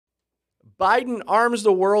Biden arms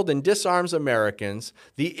the world and disarms Americans,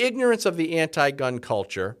 the ignorance of the anti-gun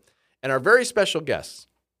culture, and our very special guests,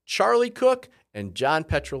 Charlie Cook and John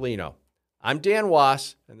Petrolino. I'm Dan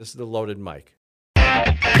Wass, and this is The Loaded Mic.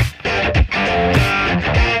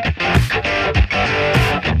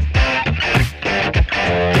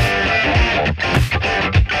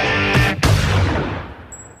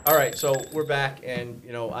 All right, so we're back, and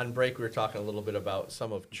on break we were talking a little bit about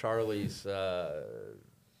some of Charlie's,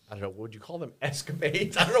 I don't know, what would you call them?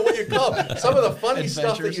 Escapades? I don't know what you call them. Some of the funny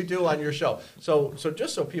stuff that you do on your show. So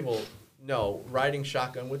just so people know, Riding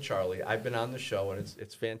Shotgun with Charlie, I've been on the show, and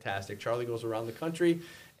it's fantastic. Charlie goes around the country,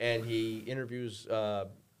 and he interviews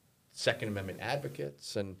Second Amendment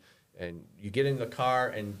advocates, and you get in the car,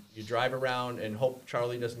 and you drive around and hope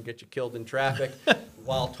Charlie doesn't get you killed in traffic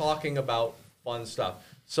while talking about fun stuff.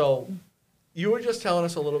 So you were just telling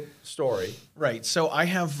us a little story. Right. So I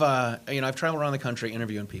have, I've traveled around the country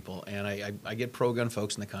interviewing people, and I get pro-gun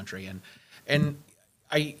folks in the country, and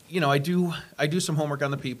I do some homework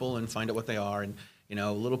on the people and find out what they are, and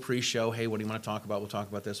a little pre-show. Hey, what do you want to talk about? We'll talk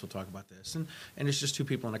about this. We'll talk about this, and it's just two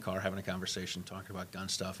people in a car having a conversation, talking about gun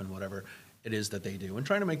stuff and whatever it is that they do, and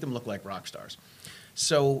trying to make them look like rock stars.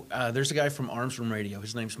 So there's a guy from Arms Room Radio.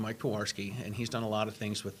 His name's Mike Pewarski, and he's done a lot of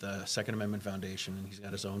things with the Second Amendment Foundation, and he's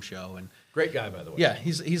got his own show. And great guy, by the way. Yeah,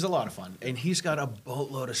 he's a lot of fun, and he's got a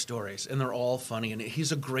boatload of stories, and they're all funny, and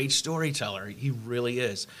he's a great storyteller. He really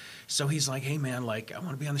is. So he's like, hey man, like I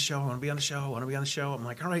want to be on the show. I want to be on the show. I want to be on the show. I'm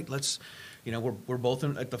like, all right, let's. We're both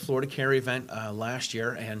at the Florida Carry event last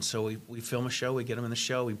year, and so we film a show. We get him in the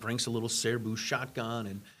show. He brings a little Serbu shotgun,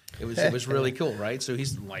 and it was really cool, right? So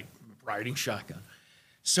he's like riding shotgun.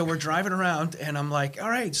 So we're driving around, and I'm like, all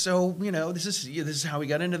right, so, this is how we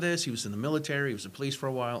got into this. He was in the military. He was in police for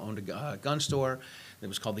a while, owned a gun store. It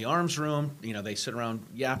was called the Arms Room. They sit around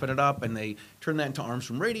yapping it up, and they turn that into Arms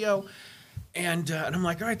Room Radio. And I'm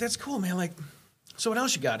like, all right, that's cool, man. Like, so what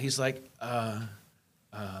else you got? He's like, I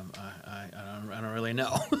don't really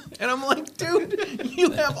know. And I'm like, dude,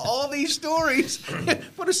 you have all these stories.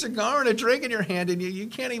 Put a cigar and a drink in your hand, and you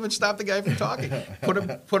can't even stop the guy from talking. Put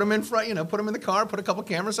him in front, put him in the car, put a couple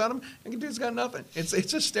cameras on him, and the dude's got nothing. It's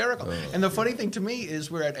hysterical. And the funny thing to me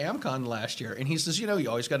is we're at AmCon last year, and he says, you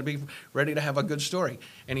always got to be ready to have a good story.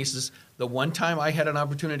 And he says, the one time I had an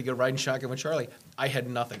opportunity to go riding shotgun with Charlie, I had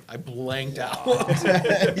nothing. I blanked out.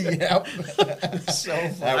 Yep. So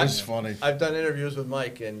funny. That was funny. I've done interviews with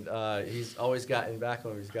Mike, and he's always got in back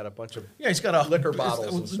of him. He's got a bunch of he's got a liquor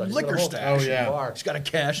bottles and stuff. Liquor stash. Oh yeah. Bar. He's got a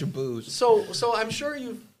cache of booze. So I'm sure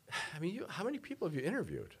how many people have you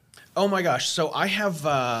interviewed? Oh my gosh! So I have.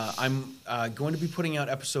 I'm going to be putting out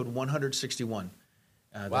episode 161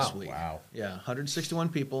 this week. Wow. Yeah, 161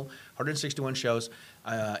 people, 161 shows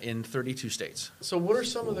in 32 states. So what are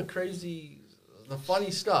some of the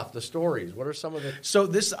funny stuff, the stories? What are some of the... So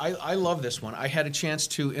this, I love this one. I had a chance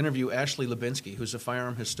to interview Ashley Lubinsky, who's a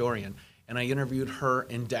firearm historian, and I interviewed her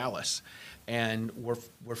in Dallas. And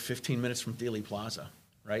we're 15 minutes from Dealey Plaza,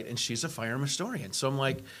 right? And she's a firearm historian. So I'm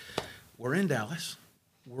like, we're in Dallas.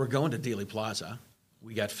 We're going to Dealey Plaza.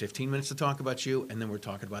 We got 15 minutes to talk about you, and then we're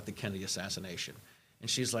talking about the Kennedy assassination. And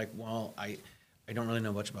she's like, well, I don't really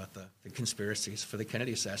know much about the conspiracies for the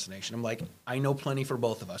Kennedy assassination. I'm like, I know plenty for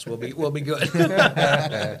both of us. We'll be good.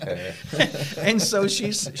 And so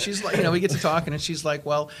she's like, we get to talking, and she's like,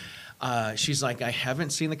 well, I haven't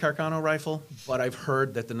seen the Carcano rifle, but I've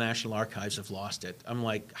heard that the National Archives have lost it. I'm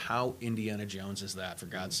like, how Indiana Jones is that, for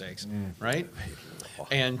God's sakes, right?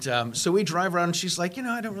 And so we drive around, and she's like,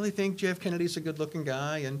 I don't really think JF Kennedy's a good-looking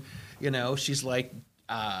guy, and she's like,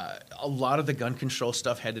 a lot of the gun control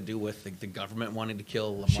stuff had to do with the government wanting to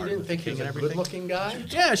kill Lamar. She didn't think he was a good-looking guy?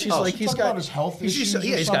 Yeah, she's like, he's got his health issues.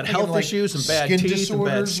 He's got health issues and bad teeth and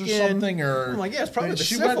bad skin. Or something, or I'm like, yeah, it's probably the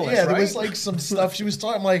she syphilis, went, yeah, right? there was like some stuff she was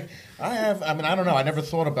talking. I'm like, I don't know. I never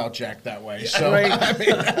thought about Jack that way. So Right. I mean,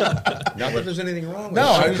 Not that there's anything wrong with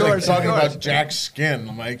no, it. I was like talking about Jack's skin.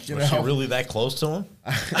 I'm like, Was she really that close to him?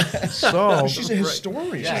 So she's a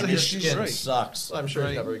historian. Yeah, She's skin right. Sucks. I'm sure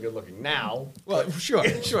he's not very good-looking now. Well, sure.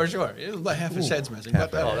 About half his head's missing.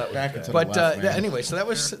 But, that was Back bad. into but the left, man. anyway, so that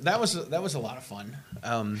was a lot of fun.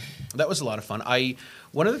 That was a lot of fun.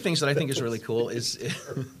 One of the things that I think is really cool is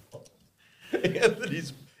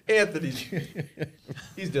Anthony's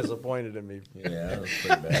he's disappointed in me. Yeah, that was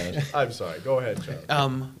pretty bad. I'm sorry. Go ahead,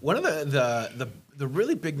 Charlie. one of the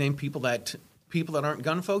really big name people that aren't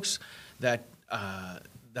gun folks that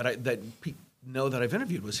know that I've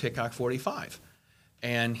interviewed was Hickok 45.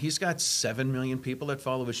 And he's got 7 million people that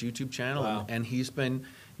follow his YouTube channel, Wow. and he's been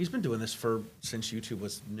doing this since YouTube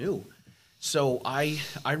was new. So I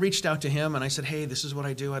reached out to him and I said, hey, this is what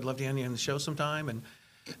I do. I'd love to have you on the show sometime.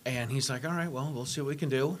 And he's like, all right, well, we'll see what we can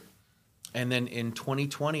do. And then in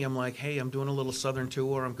 2020, I'm like, hey, I'm doing a little Southern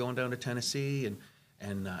tour. I'm going down to Tennessee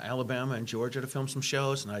and Alabama and Georgia to film some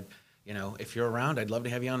shows. And if you're around, I'd love to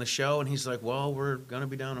have you on the show. And he's like, well, we're going to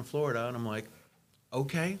be down in Florida. And I'm like,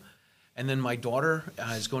 okay. And then my daughter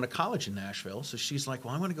is going to college in Nashville. So she's like,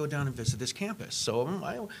 well, I want to go down and visit this campus. So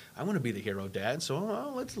I want to be the hero dad.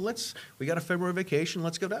 So let's we got a February vacation.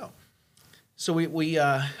 Let's go down. So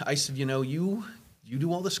I said, you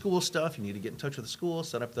do all the school stuff. You need to get in touch with the school,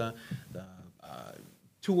 set up the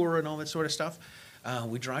tour and all that sort of stuff.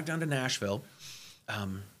 We drive down to Nashville.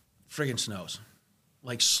 Friggin' snows.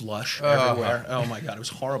 Like slush everywhere. Oh, my God. It was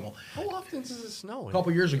horrible. How often does it snow? A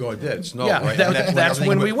couple years ago, it did snow. Yeah, right? that's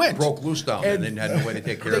when we went. Broke loose down and then had no way to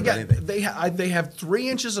take care of anything. They have 3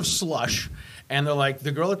 inches of slush, and they're like,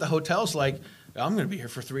 the girl at the hotel's like, I'm going to be here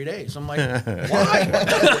for 3 days. I'm like, why?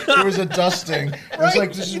 There was a dusting. It was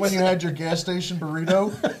like, this is when you had your gas station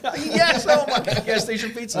burrito? Yes, oh my God, gas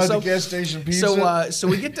station pizza. The gas station pizza. So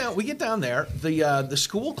we get down there. The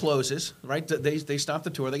school closes, right? They stop the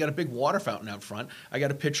tour. They got a big water fountain out front. I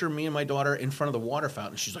got a picture of me and my daughter in front of the water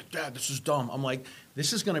fountain. She's like, Dad, this is dumb. I'm like,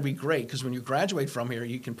 this is going to be great because when you graduate from here,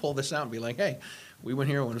 you can pull this out and be like, hey, we went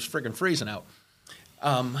here when it was friggin' freezing out.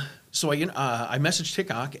 So I messaged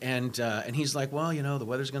Hickok, and he's like, well, the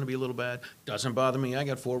weather's going to be a little bad. Doesn't bother me. I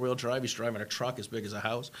got 4-wheel drive. He's driving a truck as big as a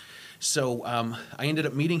house. So I ended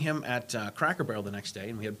up meeting him at Cracker Barrel the next day,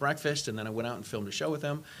 and we had breakfast, and then I went out and filmed a show with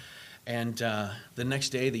him. And the next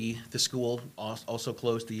day, the school also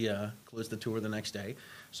closed the tour the next day.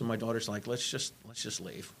 So my daughter's like, let's just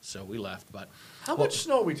leave. So we left. But How much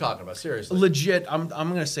snow are we talking about? Seriously, legit, I'm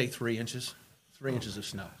going to say 3 inches. 3 inches of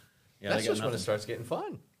snow. Yeah, that's just when it starts getting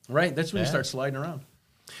fun. Right, that's when you start sliding around.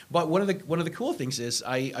 But one of the cool things is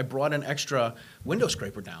I brought an extra window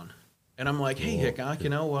scraper down, and I'm like, hey Hickok,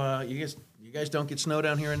 you guys don't get snow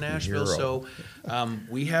down here in Nashville, so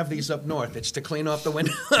we have these up north. It's to clean off the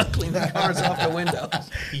window, clean the cars off the windows.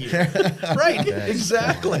 Right,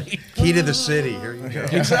 exactly. Key to the city. Here you go.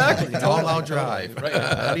 Exactly. All out drive. Right.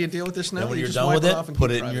 How do you deal with the snow? And when You you're just done wipe with off it, and put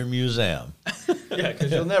keep it in driving. your museum. Yeah,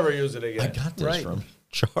 because you'll never use it again. I got this Right. from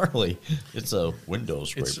Charlie. It's a window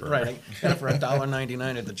scraper. It's right. I got it for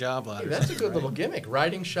 $1.99 at the job lot. Hey, that's a good little gimmick.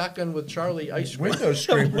 Riding shotgun with Charlie ice cream. Window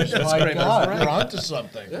scrapers. My scrapers, God, right. you're onto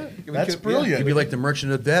something. Yeah. That's You'd brilliant. be like the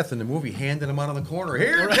Merchant of Death in the movie, handing them out on the corner.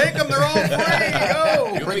 Here, take them. They're all free.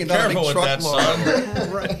 Go. You Bringing be down a careful big with that, truckload.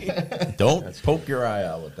 son. Right. Don't poke your eye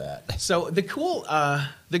out with that. So the cool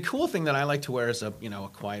thing that I like to wear as a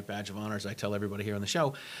quiet badge of honor, as I tell everybody here on the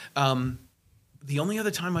show. The only other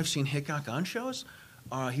time I've seen Hickok on shows,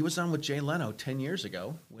 he was on with Jay Leno 10 years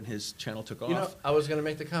ago when his channel took off. I was going to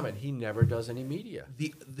make the comment. He never does any media.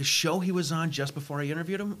 The show he was on just before I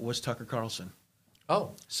interviewed him was Tucker Carlson.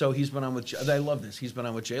 Oh, So he's been on with. I love this. He's been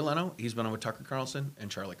on with Jay Leno. He's been on with Tucker Carlson and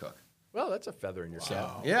Charlie Cook. well, that's a feather in your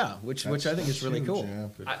cap. Yeah, which I think is really Huge, cool. yeah.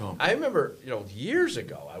 Good comp. I remember, years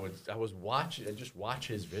ago, I was watching and just watch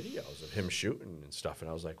his videos of him shooting and stuff, and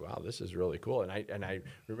I was like, wow, this is really cool. And I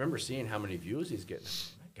remember seeing how many views he's getting.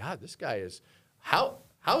 My God, this guy is how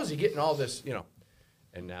is he getting all this?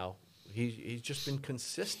 And now he's just been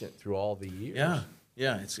consistent through all the years.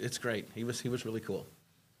 Yeah, it's great. He was really cool.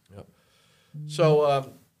 Yep.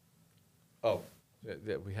 So,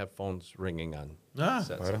 we have phones ringing on. Ah.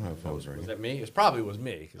 set. I don't have phones Was ringing. that me? It probably was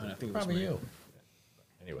me. 'Cause I think it was Probably me. you.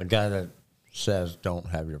 Anyway. The guy that says don't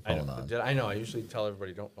have your I phone know. on. I know. I usually tell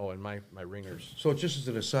everybody don't. Oh, and my ringers. So just as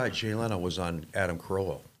an aside, Jay Leno was on Adam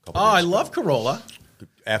Carolla. a couple Oh, I days ago. love Corolla.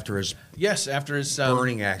 After his Yes, after his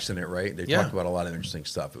burning accident, right? They yeah. talked about a lot of interesting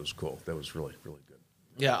stuff. It was cool. That was really, really good.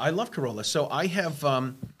 Yeah, I love Corolla. So I have,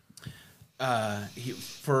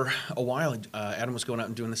 for a while, Adam was going out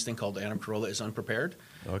and doing this thing called Adam Carolla is Unprepared.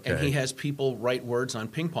 Okay. And he has people write words on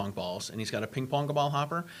ping pong balls, and he's got a ping pong ball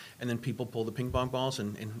hopper, and then people pull the ping pong balls,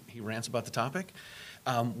 and he rants about the topic.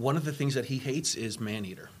 One of the things that he hates is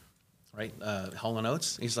Maneater. Right, Hall &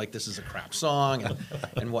 Oates. He's like, this is a crap song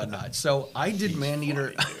and whatnot. So I did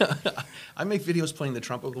Maneater. I make videos playing the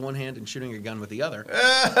trumpet with one hand and shooting a gun with the other.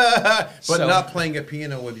 But So- not playing a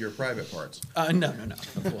piano with your private parts. No.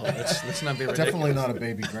 Well, let's not be ridiculous. Definitely not a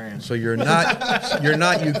baby grand. So you're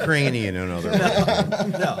not Ukrainian in other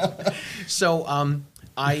words. No. So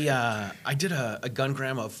I did a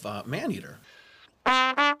gungram of Maneater.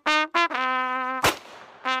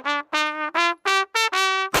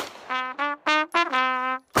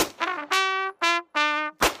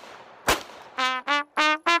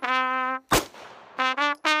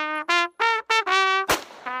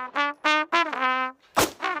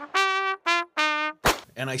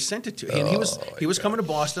 And I sent it to him. He was coming to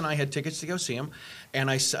Boston. I had tickets to go see him, and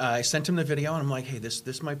I sent him the video. And I'm like, hey,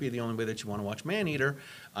 this might be the only way that you want to watch Maneater.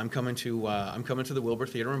 I'm coming to the Wilbur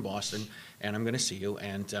Theater in Boston, and I'm going to see you.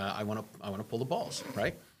 And I want to pull the balls,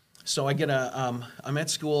 right? So I get I'm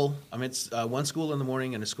at school. I'm at one school in the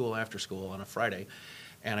morning and a school after school on a Friday.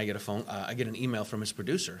 And I get I get an email from his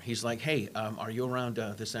producer. He's like, hey, are you around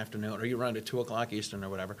this afternoon? Are you around at 2 o'clock Eastern or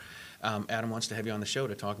whatever? Adam wants to have you on the show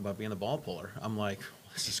to talk about being the ball puller. I'm like,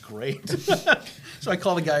 this is great. So I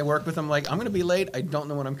call the guy I work with. I'm like, I'm going to be late. I don't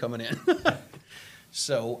know when I'm coming in.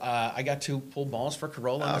 So I got to pull balls for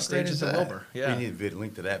Corolla on the stages at Wilbur. Yeah, We need a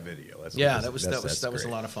link to that video. That was a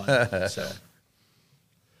lot of fun. So.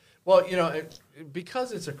 Well,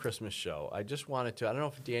 because it's a Christmas show, I just wanted to. I don't know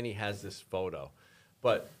if Danny has this photo,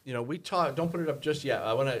 but we talk. Don't put it up just yet.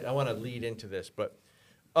 I want to lead into this, but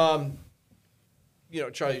Charlie,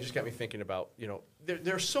 you just got me thinking about.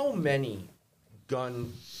 There's so many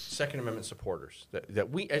gun Second Amendment supporters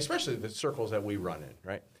that we, especially the circles that we run in,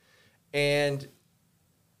 right? And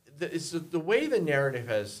the way the narrative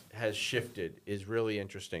has shifted is really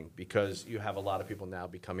interesting because you have a lot of people now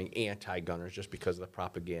becoming anti-gunners just because of the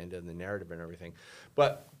propaganda and the narrative and everything.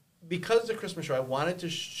 But because it's a Christmas show, I wanted to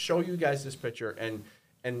show you guys this picture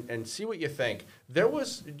and see what you think. Do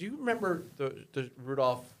you remember the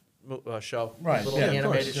Rudolph show? Right, Little yeah,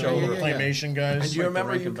 animated show. The Claymation guys. And do you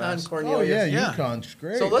remember Rankin Yukon Bass. Cornelius? Oh, yeah, Yukon's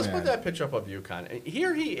great. So let's man. put that picture up of Yukon. And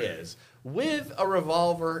here he is with a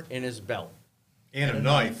revolver in his belt. And a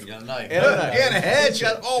knife. And a knife. And a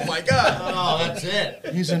headshot. Oh, my God. Oh, that's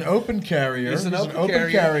it. He's an open carrier. He's an open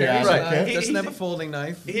carry carrier. advocate. He- Doesn't he's- have a folding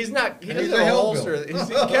knife. He doesn't have a a hell holster. He's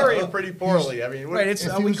carrying pretty poorly. I mean, Right, it's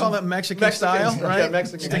If he we was call a- it Mexican style, right? Yeah,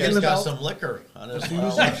 Mexican. Sticking He's the He's got belt. some liquor on his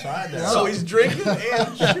side there. So he's drinking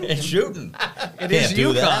and shooting. and shooting. It is Can't do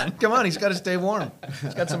Yukon. that. Come on, he's got to stay warm.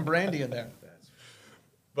 He's got some brandy in there.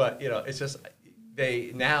 But it's just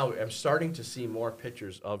I'm starting to see more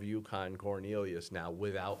pictures of Yukon Cornelius now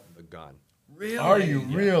without the gun. Really? Are you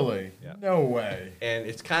really? Yeah. No way. And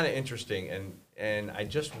it's kind of interesting, and I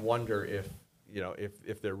just wonder if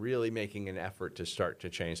if they're really making an effort to start to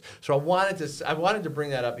change. So I wanted to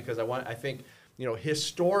bring that up because I think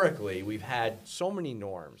historically we've had so many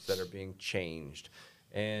norms that are being changed,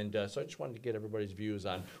 and so I just wanted to get everybody's views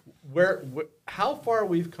on how far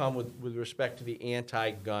we've come with respect to the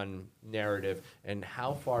anti-gun narrative, and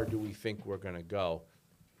how far do we think we're going to go.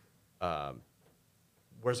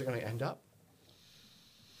 Where's it going to end up?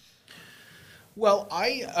 Well,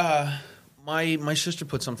 my sister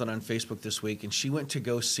put something on Facebook this week, and she went to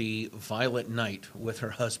go see Violent Night with her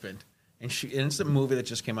husband, and it's a movie that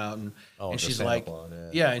just came out, and it's a she's Santa like, Claus,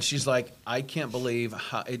 and she's like, I can't believe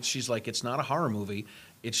how she's like, it's not a horror movie,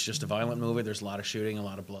 it's just a violent movie. There's a lot of shooting, a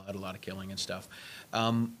lot of blood, a lot of killing and stuff.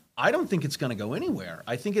 I don't think it's going to go anywhere.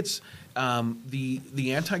 I think it's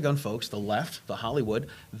the anti-gun folks, the left, the Hollywood,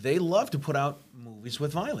 they love to put out movies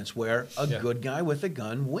with violence where a good guy with a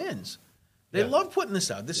gun wins. They love putting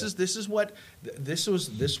this out. This was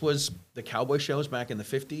the cowboy shows back in the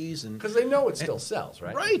 50s, and Because they know it still sells,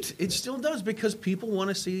 right? right, it still does because people want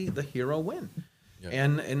to see the hero win,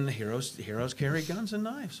 and the heroes carry guns and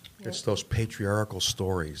knives. It's those patriarchal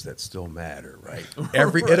stories that still matter, right?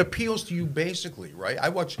 It appeals to you basically, right? I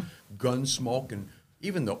watch Gunsmoke and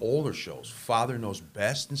even the older shows, Father Knows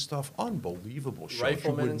Best and stuff. Unbelievable shows.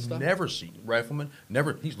 Rifleman you would and stuff? never see Rifleman.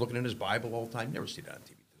 Never. He's looking in his Bible all the time. Never see that on TV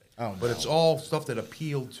today. Oh, But no. it's all stuff that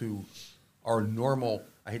appealed to our normal,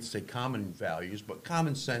 I hate to say common values, but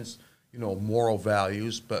common sense, moral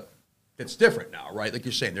values. But it's different now, right? Like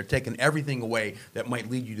you're saying, they're taking everything away that might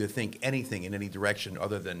lead you to think anything in any direction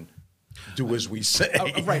other than do as we say.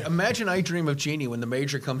 Right. Imagine I Dream of Jeannie when the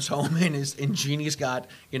major comes home and Jeannie's got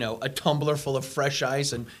a tumbler full of fresh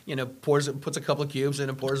ice and puts a couple of cubes in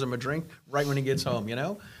and pours him a drink right when he gets home.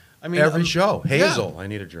 I mean, Every show, Hazel, I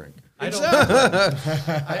need a drink.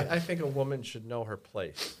 I think a woman should know her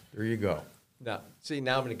place. There you go. Now I'm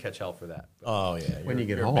going to catch hell for that. Oh, yeah. When you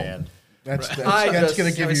get you're home. banned. That's I going just- to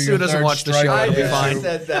give you Sue your doesn't third watch the strike show. I on It'll be this. just fine.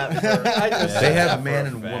 said that. I just They said have that man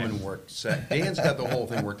for a and fact. woman work set. Dan's got the whole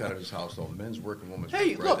thing worked out of his house, though. Men's work and women's Hey,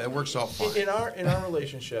 work. Right? look, That works out fine. in our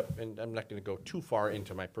relationship, and I'm not going to go too far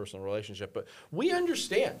into my personal relationship, but we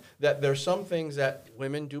understand that there's some things that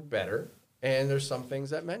women do better, and there's some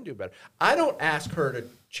things that men do better. I don't ask her to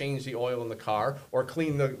change the oil in the car or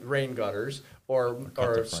clean the rain gutters or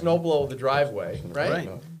snow blow the driveway, right?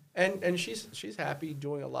 Right. And she's happy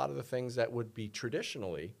doing a lot of the things that would be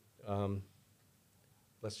traditionally,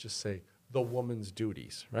 let's just say, the woman's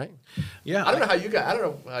duties, right? Yeah. I don't know how you guys. I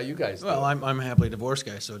don't know how you guys. Well, do it. I'm a happily divorced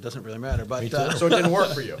guy, so it doesn't really matter. But So it didn't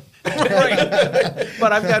work for you.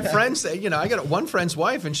 but I've got friends that I got one friend's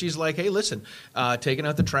wife, and she's like, "Hey, listen, taking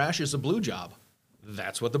out the trash is a blue job.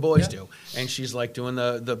 That's what the boys do." And she's like doing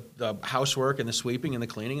the housework and the sweeping and the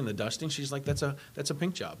cleaning and the dusting. She's like, "That's a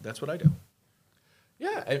pink job. That's what I do."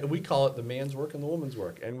 Yeah, and we call it the man's work and the woman's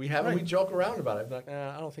work, and we joke around about it. I'm like,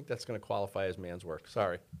 I don't think that's going to qualify as man's work.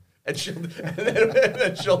 Sorry. And she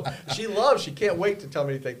loves. She can't wait to tell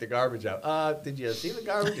me to take the garbage out. Did you see the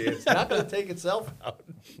garbage? It's not going to take itself out.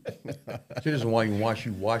 She doesn't want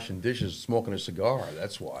you washing dishes, smoking a cigar.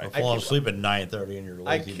 That's why. I fall asleep at 9:30 and you're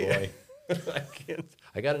lazy boy. I can't.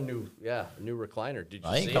 I got a new recliner. Did you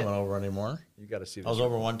I ain't see coming it? over anymore. You got to see this. I was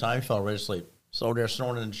over one time, fell right asleep. So they're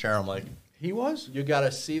snoring in the chair. I'm like, He was? You got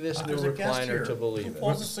to see this new there's a guest recliner here. to believe Who it.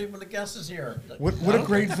 falls asleep when the guest is here? What a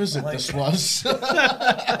great visit this was.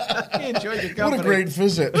 He enjoyed your What company. a great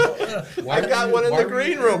visit. I got one in the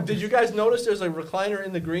green room. Did you guys notice there's a recliner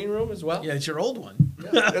in the green room as well? Yeah, it's your old one.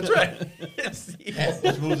 Yeah, that's right. It's the And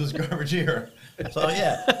just moved this garbage here. So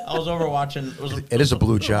yeah, I was over watching. It is a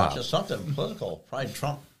blue we were job. Watching something political, probably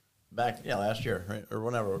Trump back last year, right? Or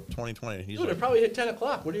whatever, 2020. He's Dude, like, it probably hit 10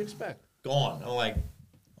 o'clock. What do you expect? gone. I'm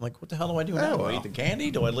like, what the hell do I do now? Do I well. eat the candy?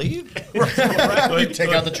 Do I leave? Take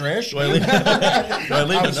out the trash. Do I leave? Do I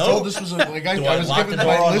leave I a was told note? this was I Do I was lock given the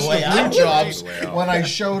my door on the list way of blue out? jobs Well. when I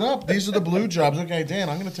showed up. These are the blue jobs. Okay, Dan,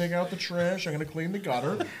 I'm going to take out the trash. I'm going to clean the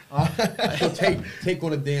gutter. So take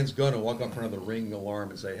one of Dan's gun and walk up front of the ring alarm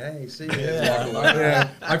and say, "Hey, see you." Yeah. Walk away. Yeah.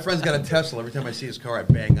 My friend's got a Tesla. Every time I see his car, I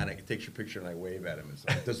bang on it. He takes your picture and I wave at him. It's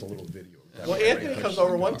like, does a little video. Well, Anthony comes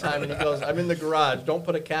over one time and he goes, I'm in the garage. Don't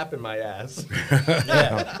put a cap in my ass.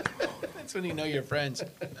 Yeah. That's when you know you're friends.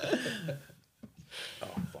 Oh,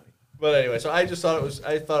 funny. But anyway, so I thought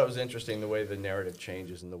it was interesting the way the narrative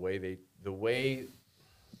changes and the way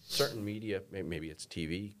certain media, maybe it's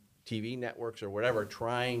TV networks or whatever,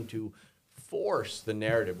 trying to force the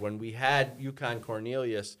narrative. When we had Yukon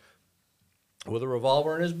Cornelius with a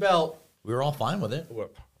revolver in his belt, We were all fine with it.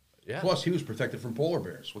 yeah, Plus, he was protected from polar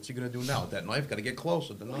bears. What's he going to do now with that knife? Got to get close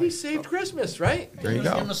with the knife. he saved Christmas, right? There you Just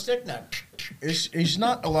go. Give him a stick now. He's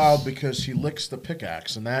not allowed because he licks the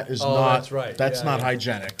pickaxe, and that is Oh, not. that's right. That's Yeah, not yeah.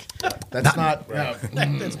 hygienic. That's not.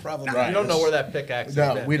 That's probably Right. You don't know where that pickaxe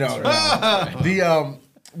No, is. we don't. No.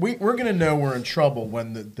 We're gonna know we're in trouble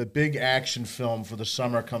when the big action film for the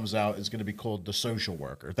summer comes out is gonna be called The Social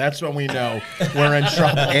Worker. That's when we know we're in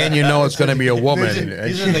trouble. And you know it's going to be a woman.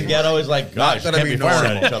 He's in the ghetto. He's like, guys, gonna can't be be firing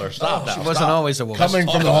normal. at each other. Stop now. She wasn't Stop. always a woman. Coming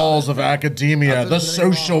talk from the about halls of academia, the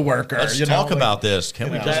social worker. Let's you know, talk like, about this. Can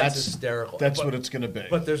we know, just? That's hysterical. That's But- what it's gonna be.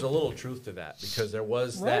 But there's a little truth to that because there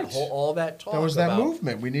was Right. all that talk. There was that about,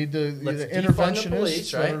 movement. We need the Let's defund the interventionists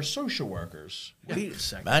police, right? or social workers. Wait a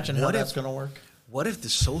second. Imagine how What that's if- going to work. What if the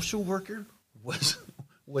social worker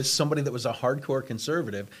was somebody that was a hardcore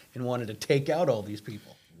conservative and wanted to take out all these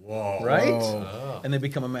people? Whoa! Right? And they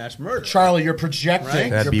become a mass murderer. Charlie, you're projecting. Right?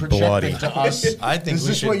 That'd You're be projecting bloody. to us. I think Is we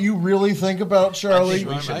this should- what you really think about, Charlie?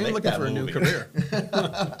 we should I'm make looking that for a new movie. career.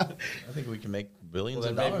 I think we can make billions Well,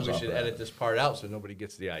 of then dollars. maybe we off should of that. edit this part out so nobody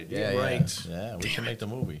gets the idea. Yeah, Right. Yeah, we should make the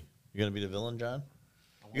movie. You're going to be the villain, John?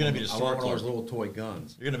 You're going to be the I store want one of those clerk. little toy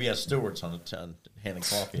guns. You're going to be at Stewart's on the ton, handing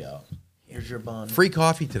coffee out. Here's your bun. Free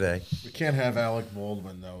coffee today. We can't have Alec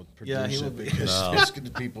Baldwin though produce Yeah, he will it be. because No. it's going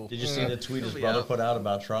to people. Did you see the tweet his He'll be brother out. put out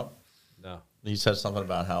about Trump? No. He said something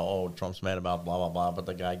about how, Trump's mad about blah, blah, blah, but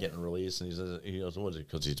the guy getting released, and he goes, what is it,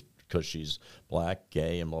 because she's black,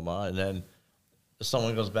 gay, and blah, blah. And then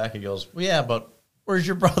someone goes back and goes, well, yeah, but where's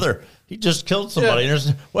your brother? He just killed somebody. Yeah.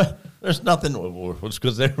 And there's nothing. Well, it's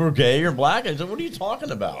because they were gay or black. I said, what are you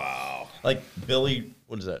talking about? Wow. Like Billy,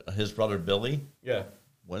 what is that, his brother Billy? Yeah.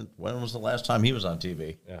 When was the last time he was on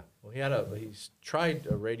TV? Yeah. Well, he's tried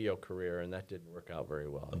a radio career and that didn't work out very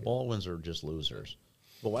well. The Baldwins are just losers.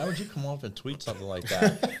 But why would you come off and tweet something like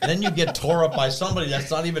that? And then you get tore up by somebody that's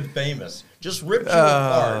not even famous. Just ripped you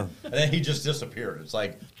apart. And then he just disappeared. It's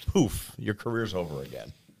like, poof, your career's over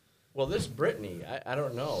again. Well, this Brittany, I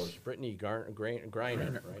don't know. It's Brittany Griner, right?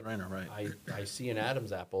 Griner, right. I see an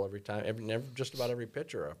Adam's apple every time, just about every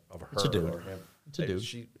picture of her It's a dude. or him. It's a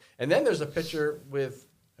dude. And then there's a picture with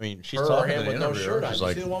I mean, she's her or talking him to the with no interviewer. shirt on. She's You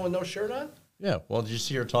like, see the one with no shirt on? yeah, well, did you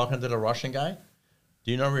see her talking to the Russian guy?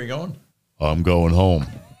 Do you know where you're going? I'm going home.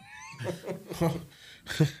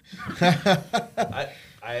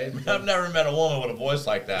 I've never met a woman with a voice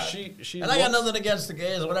like that. She and I got looks- nothing against the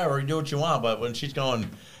gays or whatever. You do what you want, but when she's going,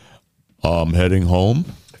 I'm heading home.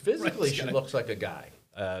 Physically, she looks like a guy.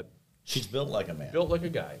 She's built like a man. Built like a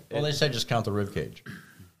guy. Well, they say just count the rib cage.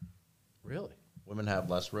 Really? Women have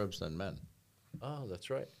less ribs than men. Oh, that's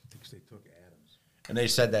right. I think they took Adams. And they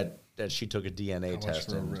said that she took a DNA much test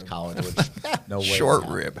for a in rib? college, which no way. Short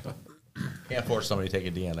now. rib. Can't force somebody to take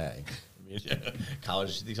a DNA. I mean,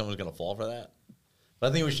 college, you think someone's going to fall for that? But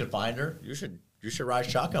I think we should find her. You should ride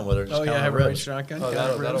shotgun with her. Just Oh, count yeah, her have a ribs. shotgun. Oh,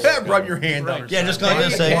 count that'll ribs. work Rub out. your hand down. Yeah, just go ahead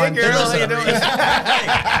and say, Hey, girl, how you listen, doing?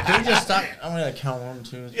 hey, can we just stop? I'm going to count 1,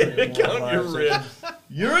 2, 3, 4, Count 5, your 6. ribs.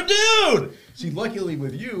 You're a dude. See, luckily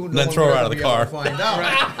with you, no Then one throw her will out of ever the be able car. to Find out.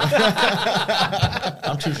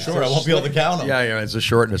 I'm too short. I won't be able to count them. Yeah, it's a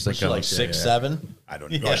shortness that She's like 6', 7. I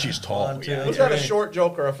don't know. Oh, she's tall. 1, 2, Was that a short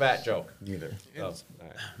joke or a fat joke? Neither. Oh, all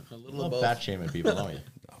right. A little Love of both. fat shaming people, don't you?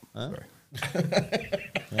 Huh? Sorry.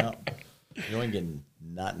 Yeah. You ain't getting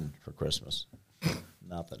nothing for Christmas.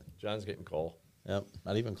 Nothing. John's getting cold. Yep.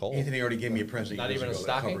 Not even cold. Anthony already gave me a present. Not years even a ago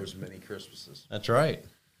stocking? That covers many Christmases. That's right.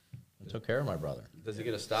 I took care of my brother. Does he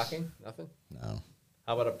get a stocking? Nothing? No.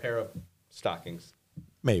 How about a pair of stockings?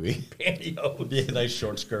 Maybe. Pantyhose. Be a nice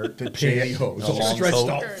short skirt. The J.A. J. hose. A long Stretched coat.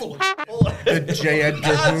 out full of, The J.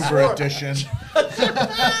 Edgar Hoover edition.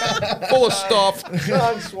 full of stuff.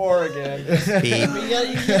 John swore again. You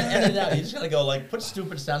gotta edit it out. You just gotta go like put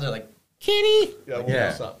stupid sounds there like kitty. Yeah, we'll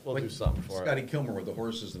Yeah. do something. We'll do something for Scotty it. Kilmer with the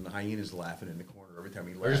horses and the hyenas laughing in the corner every time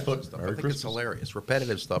he Or laughs. just put And stuff. I Merry think it's Christmas. hilarious.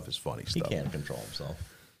 Repetitive stuff is funny He stuff. can't control himself.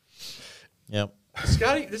 Yep.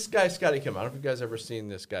 This guy, Scotty Kilmer. I don't know if you guys ever seen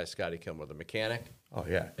this guy, Scotty Kilmer, the mechanic. Oh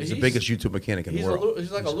yeah, he's the He's- biggest YouTube mechanic in the he's a world.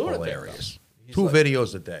 he's like a lunatic, Hilarious. though. He's 2 like-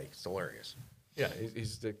 videos a day. It's hilarious. Yeah,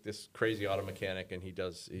 he's this crazy auto mechanic, and he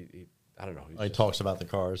does. I don't know. He talks about the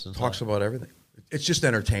cars and Talks stuff. about everything. It's just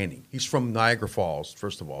entertaining. He's from Niagara Falls,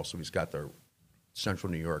 first of all, so he's got the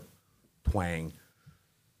Central New York twang.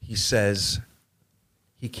 He says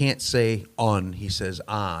he can't say on, he says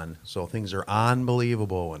on. So things are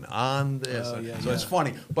unbelievable and on this. Oh, yeah, so it's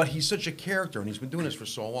funny. But he's such a character, and he's been doing this for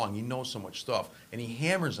so long. He knows so much stuff, and he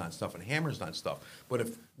hammers on stuff and hammers on stuff. But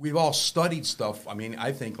if we've all studied stuff, I mean,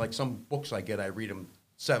 I think like some books I get, I read them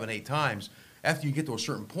 7, 8 times. After you get to a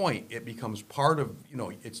certain point, it becomes part of,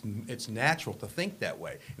 it's natural to think that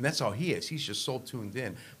way. And that's how he is. He's just so tuned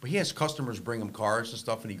in. But he has customers bring him cars and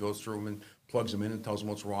stuff, and he goes through them and plugs them in and tells them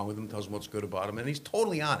what's wrong with them, tells them what's good about them. And he's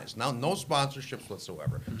totally honest. Now, no sponsorships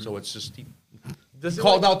whatsoever. So it's just, he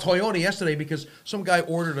called out Toyota yesterday because some guy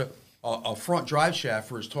ordered a front drive shaft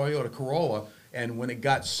for his Toyota Corolla, and when it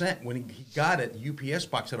got sent, when he got it, the UPS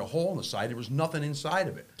box had a hole in the side. There was nothing inside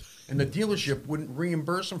of it. And the dealership wouldn't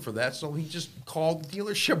reimburse him for that, so he just called the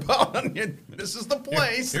dealership out. And this is the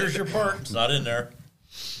place. Here's your part. It's not in there.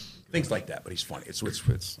 Things like that, but he's funny. It's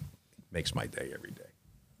makes my day every day.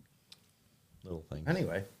 Little things.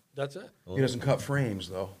 Anyway, That's it. he doesn't cut frames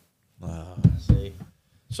though. See.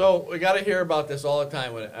 So we got to hear about this all the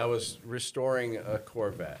time. When I was restoring a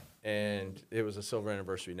Corvette, and it was a silver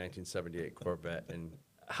anniversary, 1978 Corvette, and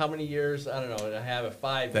how many years? I don't know. And I have it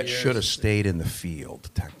 5 That years. should have stayed in the field,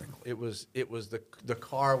 technically. It was the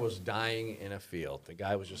car was dying in a field. The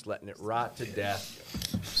guy was just letting it rot to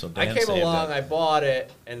death. So I Dan came saved along, it. I bought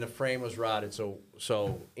it, and the frame was rotted. So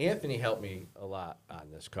Anthony helped me a lot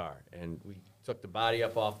on this car, and we took the body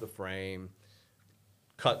up off the frame,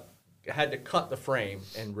 had to cut the frame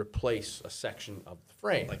and replace a section of the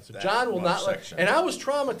frame. Like so that John will much not let. section. And I was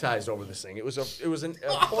traumatized over this thing. It was a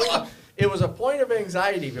point of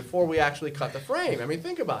anxiety before we actually cut the frame. I mean,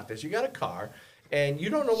 think about this: you got a car. And you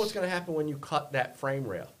don't know what's going to happen when you cut that frame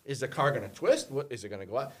rail. Is the car going to twist? What is it going to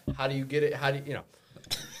go out? How do you get it? How do you know?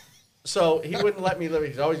 So he wouldn't let me live.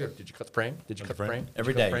 He's always going, did you cut the frame? Did you cut the frame? Did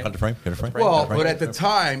Every you cut day. the Cut the frame. Cut the frame. Well, cut the frame. but at the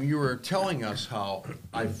time, you were telling us how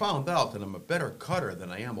I found out that I'm a better cutter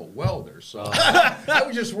than I am a welder. So I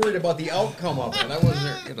was just worried about the outcome of it. And I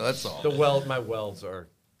wasn't, that's all. My welds are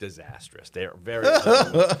disastrous. They are very.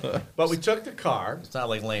 But we took the car, It's not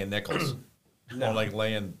like laying nickels. More like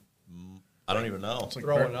laying. I don't even know.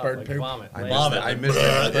 throwing up bird like poop. vomit. I Laying- missed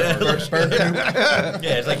that.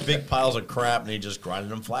 Yeah, it's like big piles of crap, and he just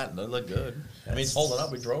grinded them flat, and they look good. I mean, it's holding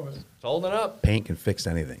up. We drove it. It's holding up. Paint can fix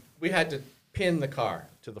anything. We had to pin the car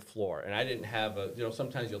to the floor, and I didn't have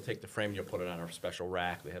sometimes you'll take the frame, you'll put it on a special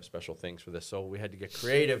rack. They have special things for this, so we had to get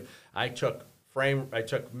creative. I took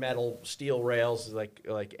metal steel rails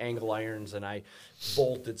like angle irons, and I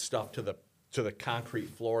bolted stuff to the concrete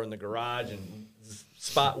floor in the garage and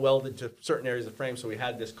spot welded to certain areas of the frame. So we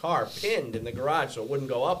had this car pinned in the garage so it wouldn't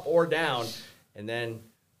go up or down, and then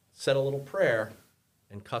said a little prayer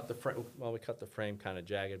and cut the frame. Well, we cut the frame kind of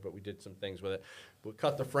jagged, but we did some things with it. We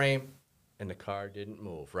cut the frame, and the car didn't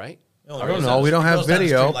move, right? I don't know. We don't have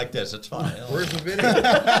video. Like this, it's fine. Where's the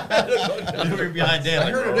video? We're behind Dan. I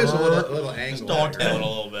Like, heard it is a little Just angle. dog tailing a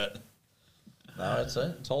little bit. No,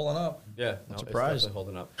 it's holding up. Yeah, I'm surprised. It's definitely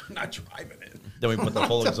holding up. I'm not driving it. Then we put the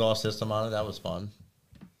full exhaust system on it. That was fun.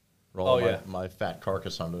 Roll my fat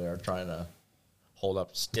carcass under there, trying to hold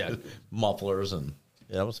up mufflers, and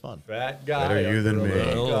that was fun. Fat guy. Better you than me.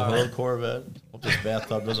 Little Corvette. Hope this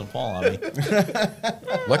bathtub doesn't fall on me.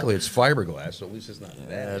 Luckily, it's fiberglass, so at least it's not that.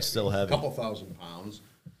 Yeah, it's still heavy. A couple thousand pounds.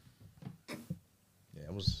 Yeah,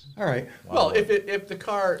 it was. All right. Well, if the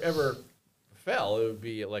car ever fell, it would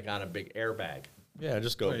be like on a big airbag. Yeah,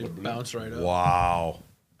 just go. Bounce right up. Wow.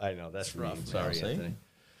 I know that's rough. Sorry, see? Anthony.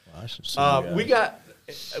 Well, I should see you guys.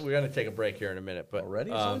 We're going to take a break here in a minute, but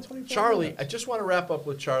Already? It's only 24 Charlie, minutes. I just want to wrap up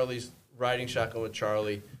with Charlie's riding shotgun with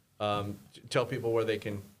Charlie. Tell people where they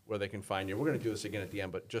can find you. We're going to do this again at the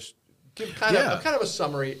end, but just give kind of a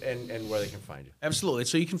summary and where they can find you. Absolutely.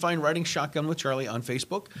 So you can find Riding Shotgun with Charlie on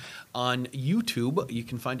Facebook, on YouTube. You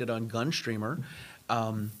can find it on Gunstreamer.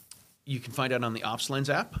 You can find it on the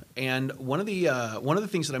OpsLens app. And one of the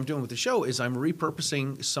things that I'm doing with the show is I'm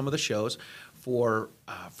repurposing some of the shows for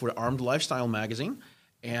Armed Lifestyle magazine.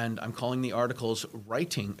 And I'm calling the articles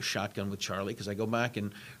Writing Shotgun with Charlie because I go back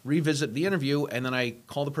and revisit the interview, and then I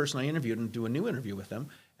call the person I interviewed and do a new interview with them,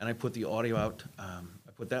 and I put the audio out. I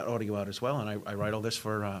put that audio out as well, and I write all this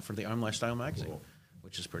for the Armed Lifestyle magazine,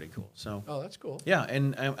 which is pretty cool. So that's cool. Yeah,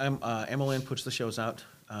 and Emmeline puts the shows out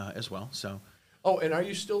as well. So. Oh, and are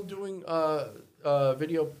you still doing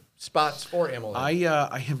video spots for Emily?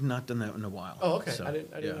 I have not done that in a while. Oh, okay. So, I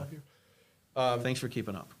didn't know if you. Thanks for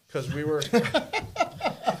keeping up. Because we were.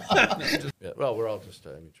 Well, we're all just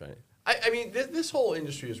trying. I mean, this whole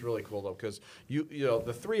industry is really cool though, because you know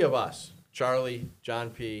the three of us, Charlie, John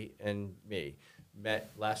P, and me,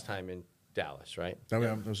 met last time in Dallas, right?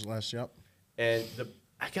 That was the last. Yep. And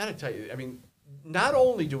I got to tell you, I mean, not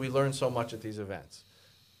only do we learn so much at these events.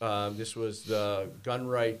 This was the Gun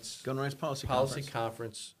Rights Policy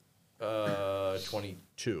Conference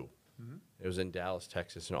 22. Mm-hmm. It was in Dallas,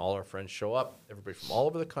 Texas, and all our friends show up. Everybody from all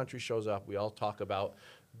over the country shows up. We all talk about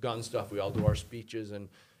gun stuff. We all do our speeches,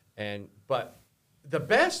 but the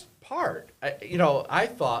best part, I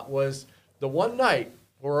thought was the one night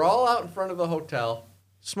we're all out in front of the hotel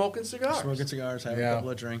smoking cigars. Having a couple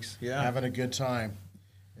of drinks. Yeah, having a good time.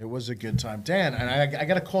 It was a good time. Dan, and I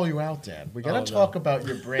got to call you out, Dan. We got to talk about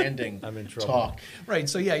your branding I'm in trouble. talk. Right,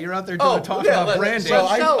 so you're out there talking about branding. So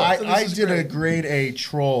I did a grade A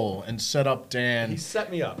troll and set up Dan. He set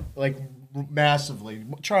me up. Like massively.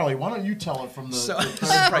 Charlie, why don't you tell it from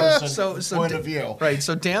the point of view? Right,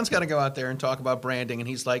 so Dan's got to go out there and talk about branding, and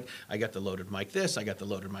he's like, I got the loaded mic this, I got the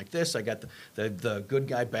loaded mic this, I got the good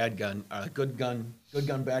guy, bad gun, good gun,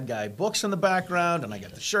 bad guy books in the background, and I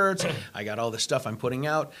got the shirts, I got all the stuff I'm putting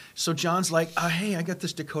out. So John's like, hey, I got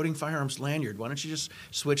this Decoding Firearms lanyard. Why don't you just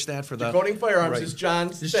switch that for the... Decoding Firearms is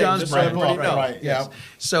John's thing. John's brand. Right, yes.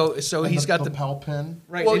 So he's got the lapel pin.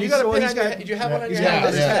 Right. Well, you got a pin on your head. Did you have one on your head?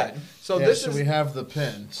 On his head. So we have the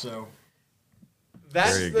pin. So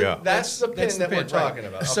that's that's the pin that we're talking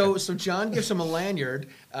about. So John gives him a lanyard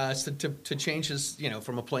to change his,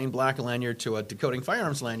 from a plain black lanyard to a Decoding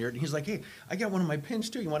Firearms lanyard. And he's like, hey, I got one of my pins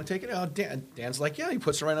too. You want to take it? Oh, Dan's like, yeah. He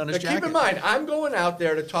puts it right on his jacket. Keep in mind, I'm going out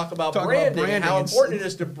there to talk about branding and how important it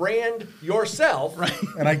is to brand yourself. Right.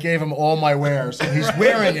 And I gave him all my wares, and he's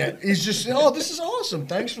wearing it. He's just, this is awesome.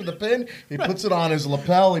 Thanks for the pin. He puts it on his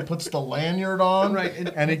lapel. He puts the lanyard on,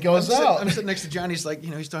 and he goes out. I'm sitting next to John. He's like,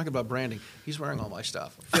 he's talking about branding. He's wearing all my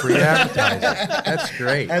stuff. Free advertising. That's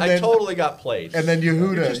great. I totally got played. And then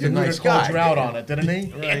Yehuda called you out on it, didn't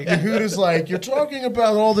he? Right. Yehuda's like, you're talking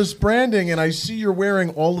about all this branding, and I see you're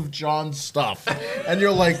wearing all of John's stuff. And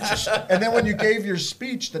you're like, and then when you gave your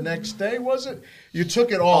speech the next day, was it? You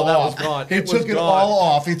took it all that off. Was gone. He took it all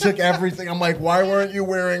off. He took everything. I'm like, why weren't you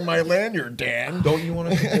wearing my lanyard, Dan? Don't you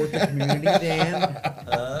want to support the community,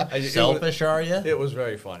 Dan? Selfish, are you? It was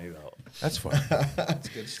very funny, though. That's fun. That's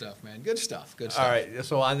good stuff, man. Good stuff. All right.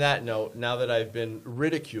 So on that note, now that I've been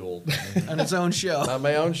ridiculed on its own show, on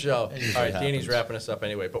my own show, all right, Danny's wrapping us up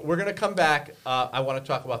anyway. But we're going to come back. I want to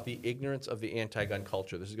talk about the ignorance of the anti-gun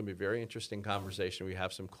culture. This is going to be a very interesting conversation. We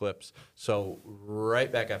have some clips. So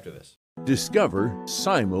right back after this. Discover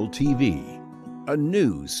Simul TV, a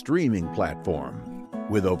new streaming platform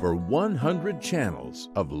with over 100 channels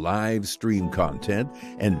of live stream content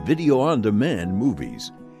and video-on-demand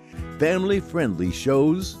movies. Family-friendly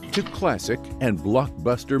shows to classic and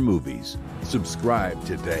blockbuster movies. Subscribe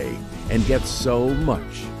today and get so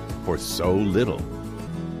much for so little.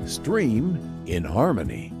 Stream in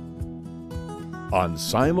harmony on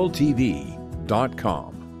simultv.com.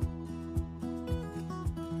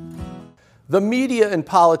 The media and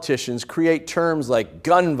politicians create terms like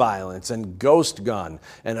gun violence and ghost gun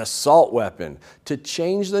and assault weapon to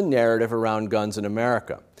change the narrative around guns in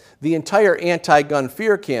America. The entire anti-gun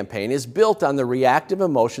fear campaign is built on the reactive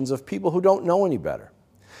emotions of people who don't know any better.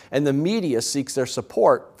 And the media seeks their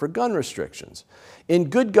support for gun restrictions. In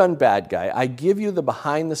Good Gun, Bad Guy, I give you the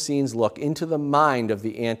behind-the-scenes look into the mind of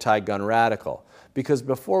the anti-gun radical, because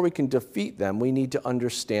before we can defeat them, we need to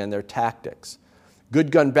understand their tactics. Good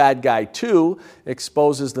Gun, Bad Guy 2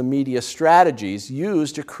 exposes the media strategies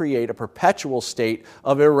used to create a perpetual state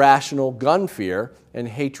of irrational gun fear and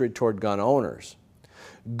hatred toward gun owners.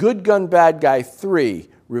 Good Gun, Bad Guy 3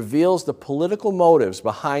 reveals the political motives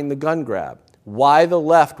behind the gun grab, why the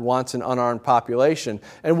left wants an unarmed population,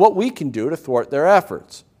 and what we can do to thwart their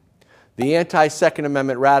efforts. The anti-Second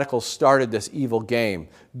Amendment radicals started this evil game.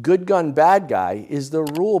 Good Gun, Bad Guy is the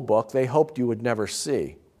rule book they hoped you would never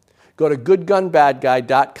see. Go to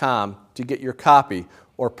goodgunbadguy.com to get your copy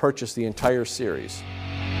or purchase the entire series.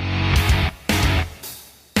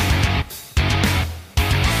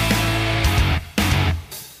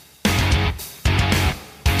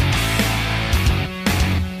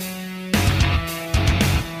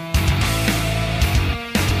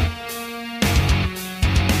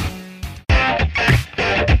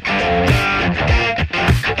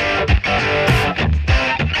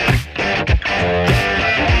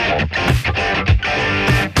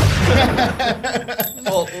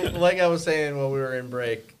 Like I was saying when we were in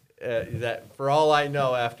break, that for all I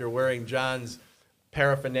know, after wearing John's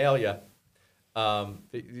paraphernalia,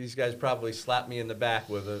 these guys probably slapped me in the back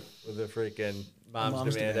with a freaking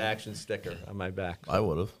Mom's Demand Action sticker on my back. I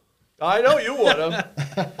would have. I know you would have.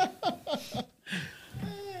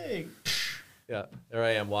 Hey. Yeah, there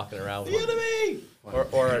I am walking around with enemy!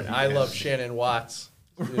 Or an I Love Shannon Watts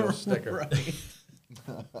sticker. Right.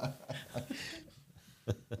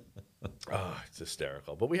 Oh, it's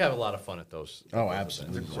hysterical. But we have a lot of fun at those. Oh,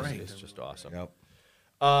 absolutely. They're great. It's just awesome. Yep.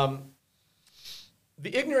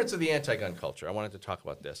 The ignorance of the anti-gun culture. I wanted to talk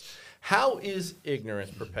about this. How is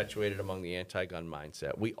ignorance perpetuated among the anti-gun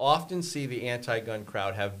mindset? We often see the anti-gun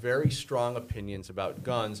crowd have very strong opinions about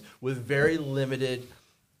guns with very limited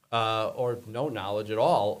or no knowledge at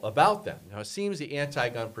all about them. Now, it seems the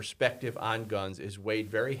anti-gun perspective on guns is weighed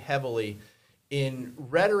very heavily in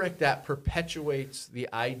rhetoric that perpetuates the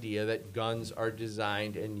idea that guns are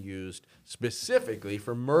designed and used specifically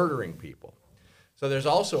for murdering people. So there's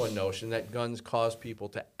also a notion that guns cause people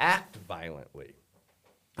to act violently.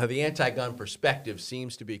 The anti-gun perspective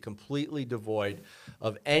seems to be completely devoid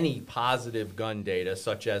of any positive gun data,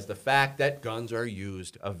 such as the fact that guns are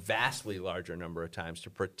used a vastly larger number of times to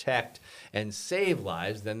protect and save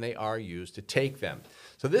lives than they are used to take them.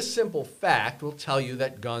 So this simple fact will tell you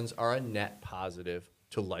that guns are a net positive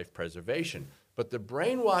to life preservation. But the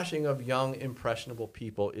brainwashing of young, impressionable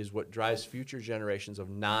people is what drives future generations of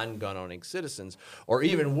non-gun owning citizens, or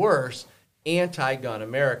even worse, anti-gun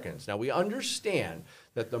Americans. Now, we understand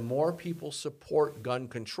that the more people support gun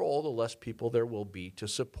control, the less people there will be to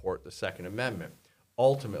support the Second Amendment,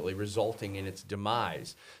 ultimately resulting in its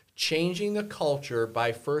demise. Changing the culture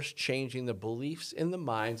by first changing the beliefs in the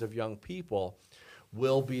minds of young people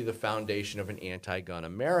will be the foundation of an anti-gun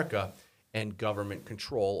America and government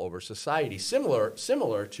control over society,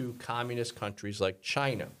 similar to communist countries like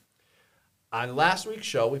China. On last week's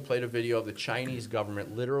show, we played a video of the Chinese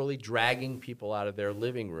government literally dragging people out of their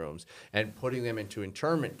living rooms and putting them into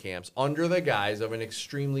internment camps under the guise of an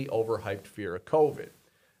extremely overhyped fear of COVID.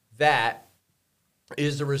 That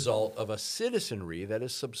is the result of a citizenry that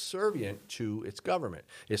is subservient to its government.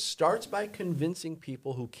 It starts by convincing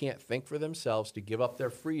people who can't think for themselves to give up their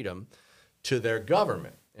freedom to their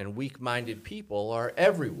government. And weak-minded people are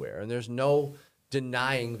everywhere, and there's no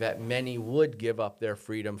denying that many would give up their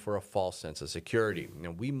freedom for a false sense of security.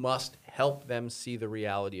 And we must help them see the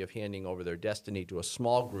reality of handing over their destiny to a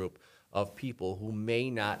small group of people who may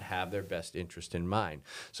not have their best interest in mind.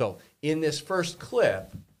 So in this first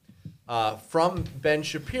clip from Ben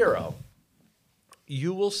Shapiro,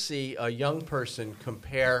 you will see a young person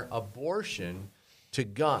compare abortion to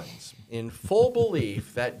guns in full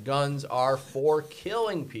belief that guns are for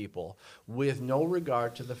killing people, with no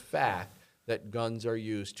regard to the fact that guns are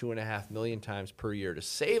used 2.5 million times per year to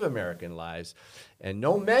save American lives, and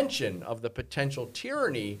no mention of the potential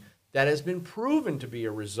tyranny that has been proven to be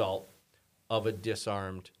a result of a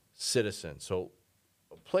disarmed citizen. So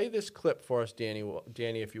play this clip for us, Danny,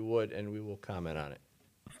 if you would, and we will comment on it.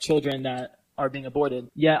 Children that are being aborted.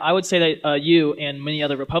 Yeah, I would say that you and many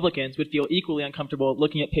other Republicans would feel equally uncomfortable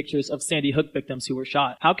looking at pictures of Sandy Hook victims who were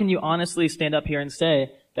shot. How can you honestly stand up here and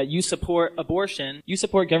say that you support abortion, you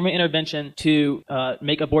support government intervention to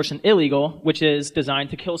make abortion illegal, which is designed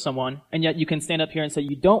to kill someone, and yet you can stand up here and say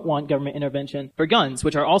you don't want government intervention for guns,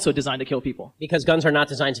 which are also designed to kill people. Because guns are not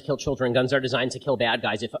designed to kill children. Guns are designed to kill bad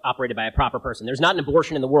guys if operated by a proper person. There's not an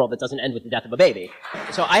abortion in the world that doesn't end with the death of a baby.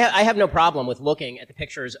 So I have no problem with looking at the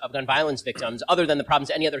pictures of gun violence victims, other than the problems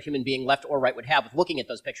any other human being, left or right, would have with looking at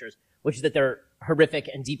those pictures, which is that they're horrific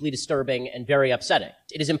and deeply disturbing and very upsetting.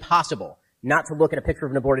 It is impossible not to look at a picture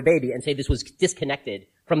of an aborted baby and say this was disconnected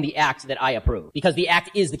from the act that I approve, because the act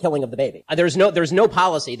is the killing of the baby. There's no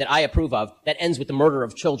policy that I approve of that ends with the murder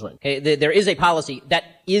of children. Okay? There is a policy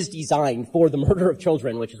that is designed for the murder of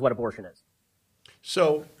children, which is what abortion is.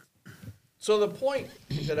 So the point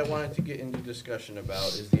that I wanted to get into discussion about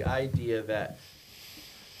is the idea that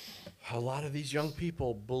a lot of these young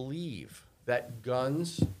people believe that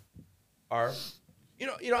guns are, you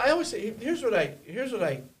know, I always say, here's what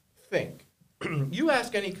I think. You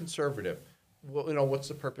ask any conservative, well, you know, what's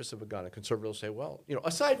the purpose of a gun? A conservative will say, well, you know,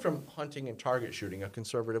 aside from hunting and target shooting, a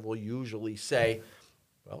conservative will usually say,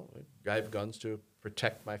 well, I have guns to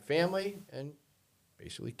protect my family and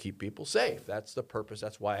basically keep people safe. That's the purpose.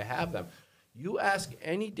 That's why I have them. You ask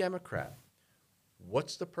any Democrat,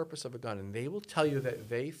 what's the purpose of a gun? And they will tell you that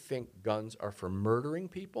they think guns are for murdering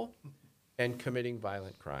people and committing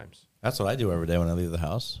violent crimes. That's what I do every day when I leave the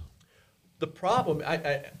house. The problem,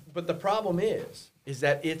 but the problem is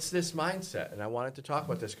that it's this mindset, and I wanted to talk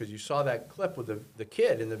about this because you saw that clip with the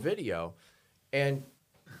kid in the video, and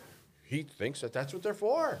he thinks that that's what they're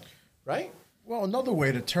for, right? Well, another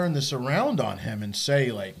way to turn this around on him and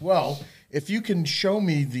say, like, well, if you can show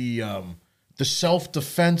me the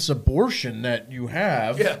self-defense abortion that you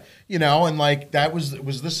have, you know, and like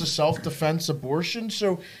was this a self-defense abortion?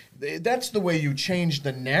 So that's the way you change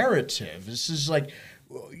the narrative. This is like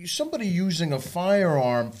somebody using a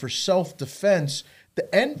firearm for self-defense.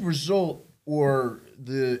 The end result or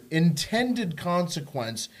the intended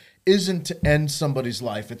consequence isn't to end somebody's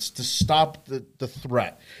life. It's to stop the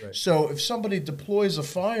threat. Right. So if somebody deploys a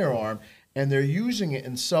firearm and they're using it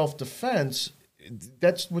in self-defense,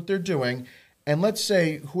 that's what they're doing. And let's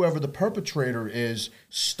say whoever the perpetrator is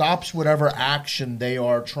stops whatever action they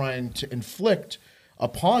are trying to inflict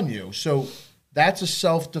upon you. So that's a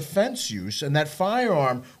self-defense use. And that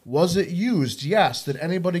firearm, was it used? Yes. Did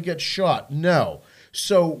anybody get shot? No.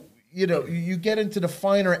 So, you know, you get into the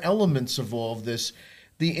finer elements of all of this.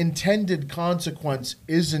 The intended consequence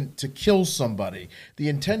isn't to kill somebody. The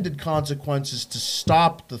intended consequence is to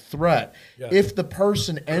stop the threat. Yeah. If the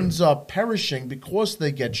person ends up perishing because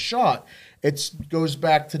they get shot, it goes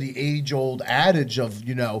back to the age-old adage of,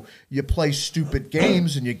 you know, you play stupid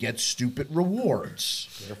games and you get stupid rewards.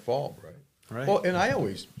 It's their fault, right? Right. Well, and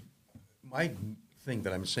my thing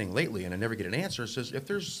that I'm saying lately, and I never get an answer, says if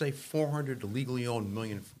there's, say, 400 legally owned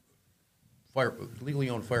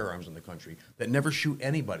firearms in the country that never shoot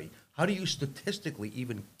anybody, how do you statistically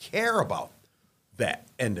even care about that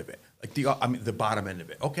end of it? Like the bottom end of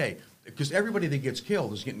it. Okay, because everybody that gets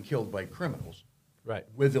killed is getting killed by criminals. Right.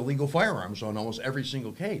 With illegal firearms on almost every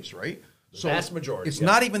single case, right? The vast majority. It's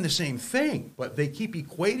not even the same thing, but they keep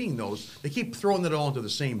equating those. They keep throwing it all into the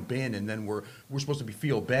same bin, and then we're supposed to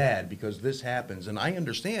feel bad because this happens. And I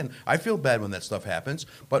understand. I feel bad when that stuff happens,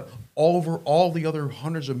 but over all the other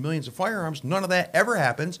hundreds of millions of firearms, none of that ever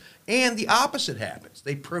happens, and the opposite happens.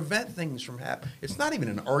 They prevent things from happening. It's not even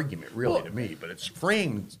an argument, really, to me, but it's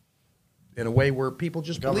framed in a way where people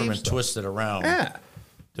just believe government stuff. twist it around. Yeah.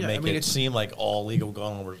 To make it seem like all legal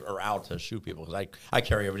gun owners are out to shoot people. Because I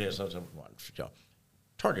carry every day, so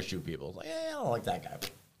target shoot people. It's like, I don't like that guy.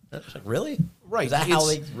 It's like, really? Right. Is that how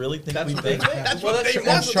they really think we think? That's what they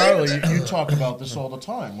And Charlie, you talk about this all the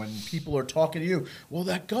time. When people are talking to you, well,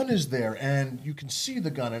 that gun is there, and you can see the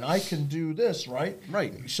gun, and I can do this, right?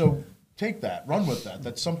 Right. So take that. Run with that.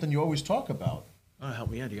 That's something you always talk about. Oh,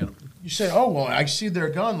 help me out. You say, oh, well, I see their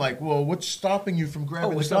gun. Like, well, what's stopping you from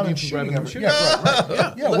grabbing the gun and shooting them?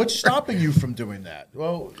 Yeah, what's stopping you from doing that?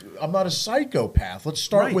 Well, I'm not a psychopath. Let's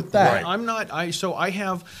start with that. Right. I'm not. I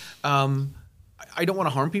have. I don't want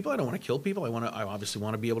to harm people. I don't want to kill people. I obviously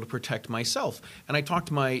want to be able to protect myself. And I talk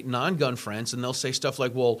to my non-gun friends, and they'll say stuff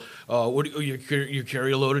like, "Well, what do you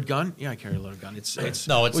carry a loaded gun?" Yeah, I carry a loaded gun. It's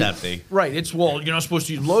empty. Right. It's you're not supposed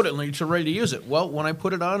to load it until you're ready to use it. Well, when I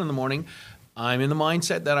put it on in the morning, I'm in the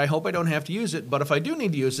mindset that I hope I don't have to use it, but if I do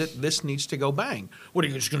need to use it, this needs to go bang. What, are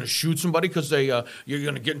you just going to shoot somebody because you're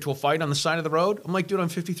going to get into a fight on the side of the road? I'm like, dude, I'm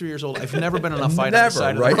 53 years old. I've never been in a fight on the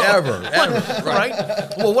side of the road. Ever. Right?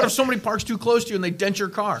 Well, what if somebody parks too close to you and they dent your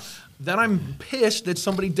car? then I'm pissed that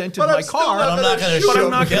somebody dented But my I'm still car, not I'm not gonna but shoot I'm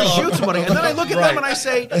not going to him. shoot somebody. And then I look at Right. them and I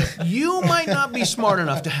say, you might not be smart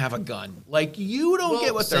enough to have a gun. Like, you don't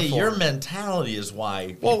get what they're See, for. your mentality is why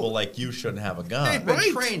people like you shouldn't have a gun. They've been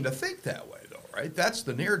Right. trained to think that way, though, right? That's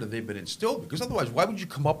the narrative they've been instilled. Because otherwise, why would you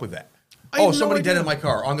come up with that? I have no Somebody idea. dented my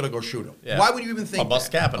car. I'm going to go shoot him. Yeah. Why would you even think A bus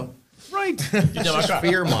that? captain. Right. You know, It's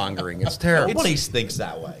fear mongering. It's terrible. Nobody thinks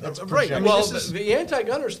that way. Right. I mean, Well, this is- the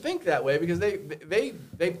anti-gunners think that way because they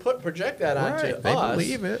project that onto Right, us. they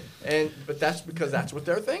believe it. But that's because that's what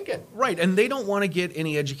they're thinking. Right, and they don't want to get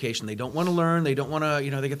any education. They don't want to learn. They don't want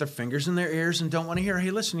to, they get their fingers in their ears and don't want to hear,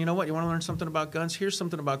 hey, listen, you know what? You want to learn something about guns? Here's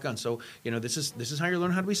something about guns. So, this is how you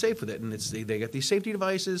learn how to be safe with it. And they get these safety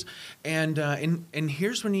devices, and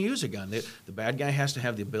here's when you use a gun. The bad guy has to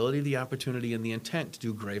have the ability, the opportunity, and the intent to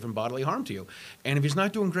do grave and bodily harm to you. And if he's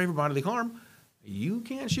not doing grave or bodily harm, you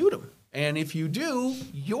can't shoot him. And if you do,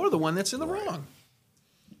 you're the one that's in the wrong.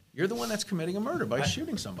 You're the one that's committing a murder by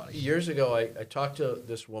shooting somebody. Years ago, I talked to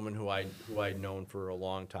this woman who I'd known for a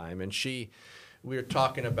long time, and we were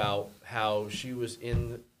talking about how she was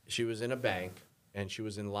in a bank, and she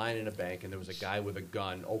was in line in a bank, and there was a guy with a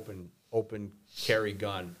gun, open carry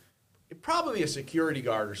gun, probably a security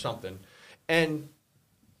guard or something, and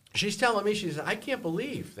she's telling me, she said, I can't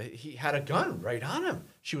believe that he had a gun right on him.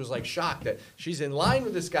 She was like shocked that she's in line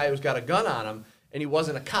with this guy who's got a gun on him, and he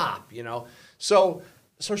wasn't a cop, So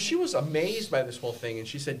she was amazed by this whole thing, and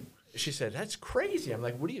she said, that's crazy. I'm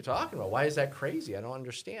like, what are you talking about? Why is that crazy? I don't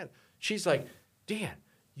understand. She's like, Dan,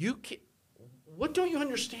 what don't you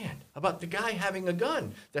understand about the guy having a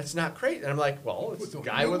gun? That's not crazy. And I'm like, well, it's a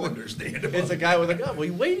guy with a gun.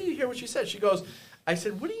 Well, wait till you hear what she said. She goes, I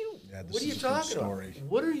said, what are you talking about?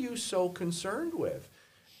 What are you so concerned with?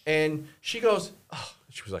 And she goes,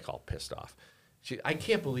 she was like all pissed off. I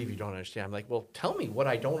can't believe you don't understand. I'm like, well, tell me what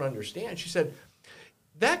I don't understand. She said,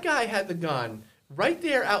 that guy had the gun right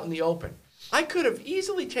there out in the open. I could have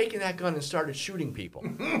easily taken that gun and started shooting people.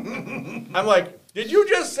 I'm like, did you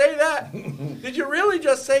just say that? Did you really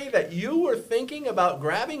just say that you were thinking about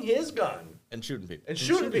grabbing his gun? And shooting people. And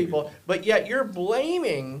shooting people, but yet you're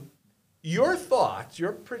blaming your thoughts,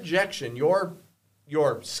 your projection, your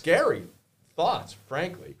scary thoughts,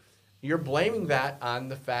 frankly. You're blaming that on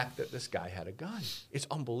the fact that this guy had a gun. It's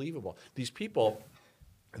unbelievable. These people,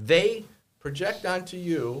 they project onto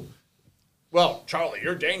you, well, Charlie,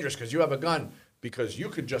 you're dangerous because you have a gun, because you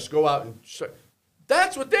could just go out and...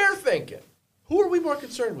 That's what they're thinking. Who are we more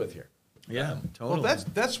concerned with here? Yeah, totally. Well,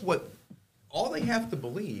 that's what... All they have to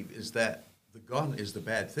believe is that the gun is the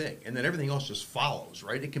bad thing, and then everything else just follows,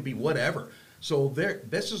 right? It can be whatever. So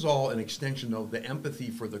this is all an extension of the empathy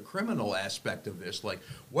for the criminal aspect of this. Like,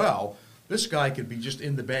 well, this guy could be just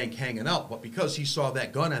in the bank hanging out, but because he saw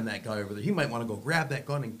that gun on that guy over there, he might want to go grab that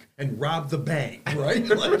gun and rob the bank, right?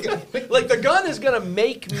 Like the gun is going to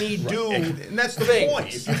make me do and that's the things.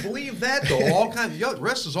 point. If you believe that, though, the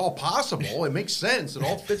rest is all possible. It makes sense. It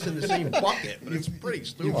all fits in the same bucket, but it's pretty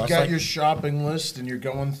stupid. You've got your shopping list and you're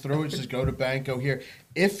going through it. It says go to bank, go here.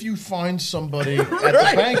 If you find somebody at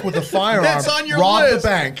the bank with a firearm, That's on your rob list. the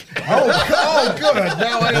bank. Oh, good.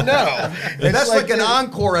 Now I know. It's That's like an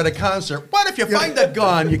encore at a concert. But if you find a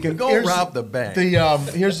gun, you can go rob the bank.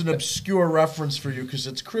 Here's an obscure reference for you because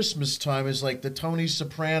it's Christmas time. Is like the Tony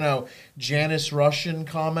Soprano, Janice Russian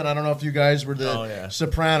comment. I don't know if you guys were the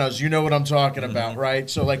Sopranos. You know what I'm talking about, right?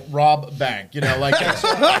 So like rob bank. Like that's,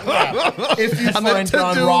 if you find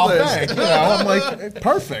John rob bank, I'm like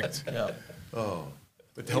perfect. Yeah. Oh.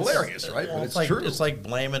 It's hilarious, right? Well, but it's true. It's like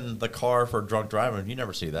blaming the car for drunk driving. You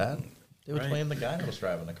never see that. They would blame the guy that was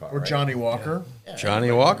driving the car. Or Johnny Walker. Yeah.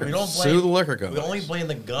 Johnny Walker. We don't Sue the liquor company. We only blame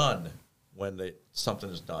the gun when something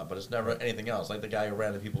is done, but it's never anything else. Like the guy who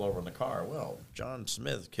ran the people over in the car. Well, John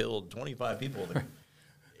Smith killed 25 people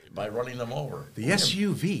by running them over. The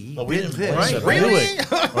SUV. But we didn't did blame this. the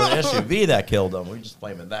Buick or the SUV that killed them. We just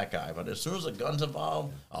blaming that guy. But as soon as the gun's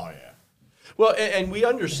involved, oh yeah. Well, and we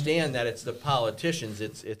understand that it's the politicians,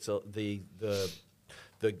 it's the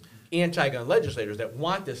anti-gun legislators that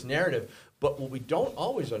want this narrative. But what we don't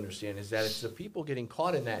always understand is that it's the people getting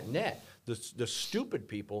caught in that net, the stupid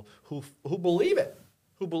people who believe it,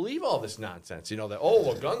 who believe all this nonsense.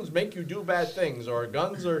 That guns make you do bad things, or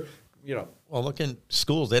guns are, Well, look in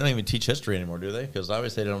schools; they don't even teach history anymore, do they? Because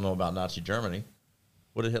obviously they don't know about Nazi Germany.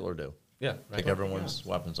 What did Hitler do? Yeah, Take everyone's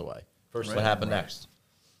weapons away. First, what happened next?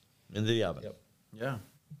 Into the oven. Yep. Yeah.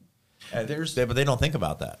 And but they don't think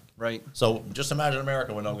about that. Right. So just imagine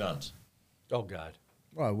America with no guns. Oh God.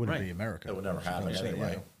 Well, it wouldn't be America. It would never happen Say,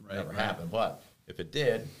 anyway. yeah. Never happen. But if it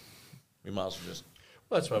did, we might as well just.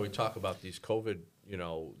 Well, that's why we talk about these COVID,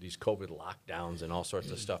 these COVID lockdowns and all sorts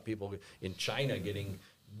of stuff. People in China getting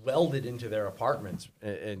welded into their apartments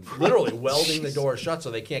and literally welding the door shut so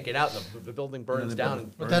they can't get out, and the building burns down.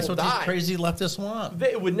 And But that's what die. these crazy leftists want.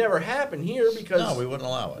 It would never happen here because No, we wouldn't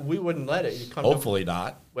allow it. We wouldn't let it. You come Hopefully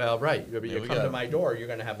not. well, right. You we come go. to my door, you're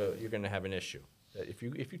gonna have an issue. If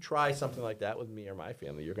you try something like that with me or my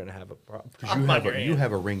family, you're gonna have a problem. You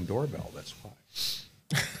have a Ring doorbell. That's why.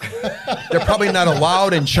 They're probably not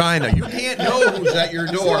allowed in China. You can't know who's at your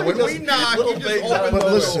door. When we knock, you just open But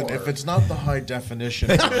the listen, door. if it's not the high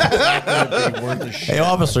definition, it's not going to be worth a shit. Hey,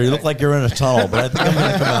 officer, you look like you're in a tunnel, but I think I'm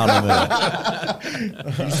going to come out in a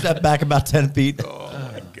minute. You step back about 10 feet.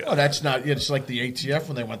 Oh, that's not. It's like the ATF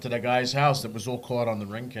when they went to that guy's house that was all caught on the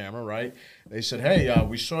Ring camera, right? They said, "Hey,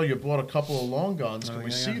 we saw you bought a couple of long guns. Can we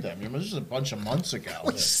see them?" Remember, this is a bunch of months ago.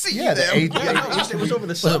 See yeah, the them. ATF. It was over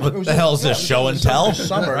the summer. What the hell is this, show and tell?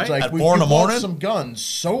 Summer, it's like At we 4 in the bought morning? some guns.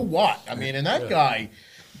 So what? I mean, and that guy,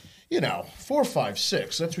 4, 5,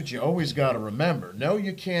 6. That's what you always got to remember. No,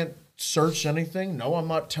 you can't search anything. No, I'm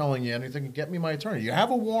not telling you anything. Get me my attorney. You have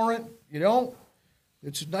a warrant. You don't.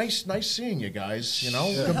 It's nice seeing you guys.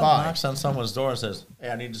 Goodbye. Knocks on someone's door and says, "Hey,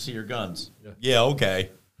 I need to see your guns." Yeah, okay.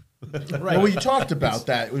 Right. Well, you talked about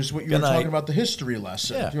that. It was what you were talking about, the history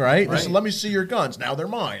lesson, Yeah. right? They said, "Let me see your guns." Now they're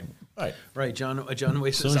mine. Right. John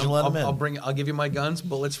Way says, Soon as you let 'em in. I'll give you my guns,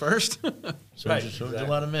 bullets first. Soon as you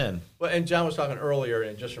let them in. Well, and John was talking earlier, and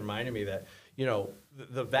it just reminded me that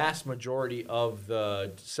the vast majority of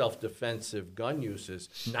the self-defensive gun uses,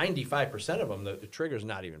 95% of them, the trigger's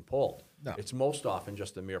not even pulled. No. It's most often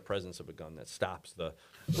just the mere presence of a gun that stops the.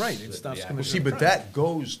 Right, it stops coming. See, but that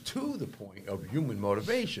goes to the point of human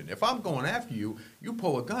motivation. If I'm going after you, you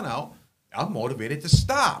pull a gun out, I'm motivated to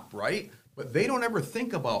stop, right? But they don't ever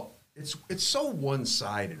think about it's so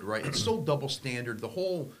one-sided, right? It's so double standard. The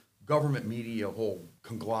whole government media, whole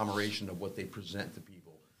conglomeration of what they present to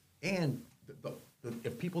people, and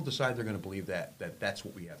if people decide they're going to believe that's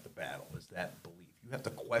what we have to battle is that belief. You have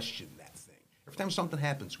to question that thing. Every time something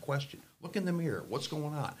happens, question. Look in the mirror. What's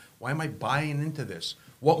going on? Why am I buying into this?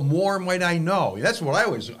 What more might I know? That's what I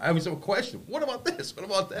always have a question. What about this? What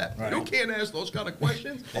about that? Right. You can't ask those kind of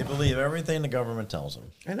questions. They believe everything the government tells them.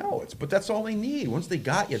 I know but that's all they need. Once they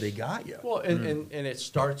got you, they got you. Well, and it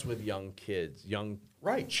starts with young kids,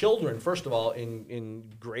 children, first of all, in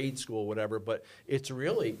grade school, whatever, but it's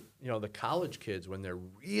really, the college kids when they're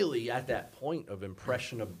really at that point of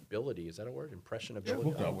impressionability. Is that a word? Impressionability? Yeah,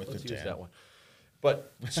 we'll go with let's it, use Dan. that one.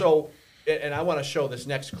 But so, and I want to show this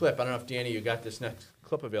next clip. I don't know if, Danny, you got this next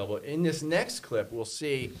clip available. In this next clip, we'll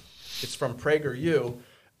see, it's from PragerU.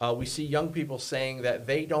 We see young people saying that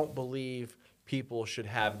they don't believe people should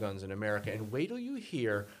have guns in America. And wait till you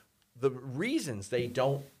hear the reasons they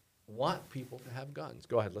don't want people to have guns.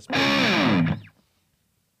 Go ahead, let's play it.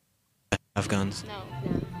 Have guns? No,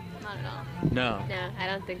 not at all. No. No, I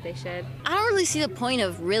don't think they should. I don't really see the point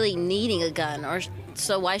of really needing a gun, or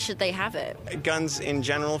so why should they have it? Guns in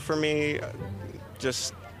general for me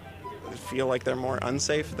just feel like they're more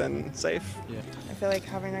unsafe than safe. Yeah. I feel like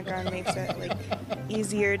having a gun makes it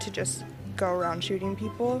easier to just go around shooting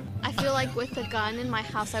people. I feel like with a gun in my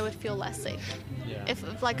house, I would feel less safe. Yeah. If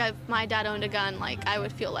my dad owned a gun, I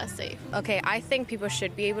would feel less safe. Okay, I think people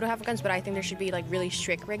should be able to have guns, but I think there should be really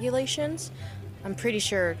strict regulations. I'm pretty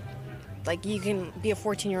sure you can be a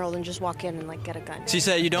 14-year-old and just walk in and get a gun. So you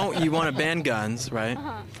say you want to ban guns, right?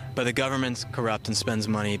 Uh-huh. But the government's corrupt and spends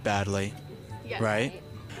money badly, Yes. right?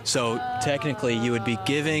 So technically you would be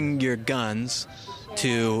giving your guns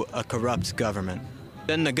to a corrupt government.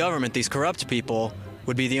 Then the government, these corrupt people,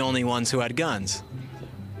 would be the only ones who had guns.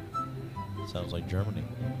 Sounds like Germany.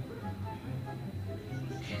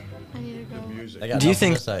 I need to go. They got Do you nothing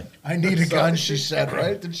think- to say. I need a gun, she said,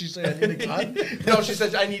 right? Did she say I need a gun? No, she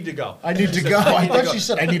said, I need to go. I need to go. I thought she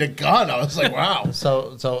said I need a gun. I was like, wow.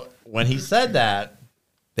 So when he said that,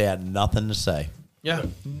 they had nothing to say. Yeah,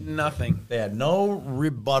 nothing. They had no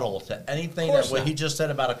rebuttal to anything Of course that what not. he just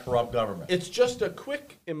said about a corrupt government. It's just a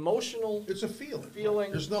quick emotional. It's a feeling.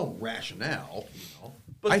 Feeling. There's no rationale.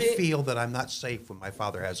 But I the- feel that I'm not safe when my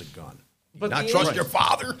father has a gun. But Not the- trust Right. your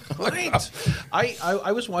father. Right.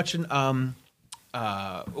 I was watching.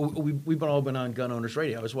 We've all been on Gun Owners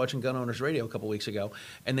Radio. I was watching Gun Owners Radio a couple weeks ago,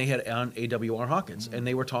 and they had on AWR Hawkins, and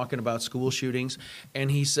they were talking about school shootings.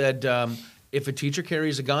 And he said, if a teacher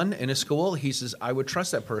carries a gun in a school, he says, I would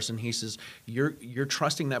trust that person. He says, you're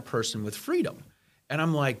trusting that person with freedom. And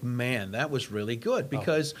I'm like, man, that was really good,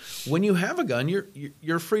 because when you have a gun,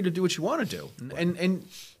 you're free to do what you want to do, and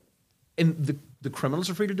the criminals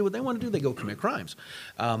are free to do what they want to do. They go commit crimes.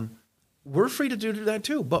 We're free to do that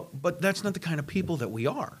too, but that's not the kind of people that we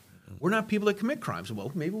are. We're not people that commit crimes.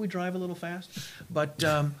 Well, maybe we drive a little fast, but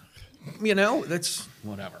You know, that's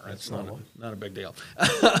whatever. It's not a big deal.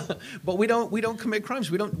 But we don't commit crimes.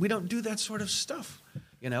 We don't do that sort of stuff.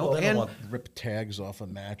 You know, Well, they and don't want rip tags off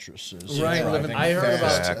of mattresses. Right. I heard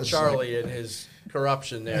about It's Charlie and his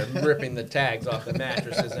corruption there, ripping the tags off the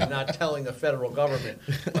mattresses and not telling the federal government.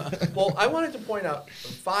 Well, I wanted to point out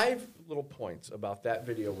 5 little points about that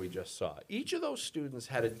video we just saw. Each of those students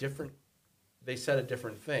had they said a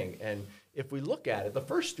different thing. And if we look at it, the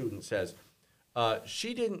first student says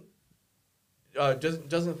she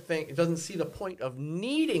doesn't see the point of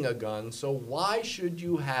needing a gun, so why should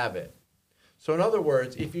you have it? So in other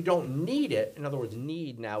words, if you don't need it, in other words,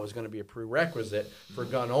 need now is going to be a prerequisite for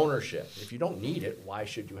gun ownership. If you don't need it, why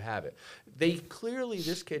should you have it?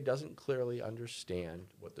 This kid doesn't clearly understand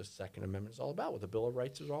what the Second Amendment is all about, what the Bill of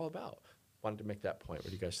Rights is all about. Wanted to make that point.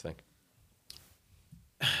 What do you guys think?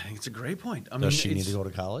 I think it's a great point. Does she need to go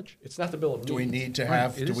to college? It's not the Bill of Do we need to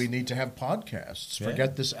have podcasts? Yeah.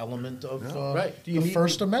 Forget this element of right. the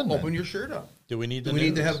First Amendment. Open your shirt up. Do we need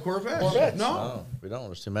to have Corvettes? No, we don't.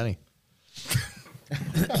 There's too many.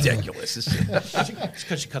 Ridiculous. It's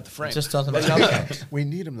because you cut the frame. It just doesn't make sense. We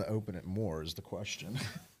need them to open it more is the question.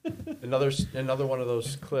 Another one of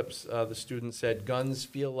those clips, the student said, guns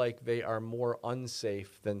feel like they are more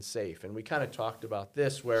unsafe than safe. And we kind of talked about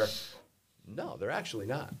this where, no, they're actually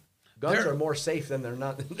not. Guns are more safe than they're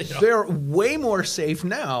not. They're way more safe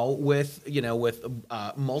now with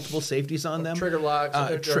multiple safeties on them. Trigger locks.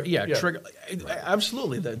 Trigger.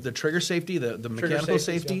 Absolutely, the trigger safety, the mechanical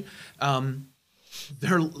safety.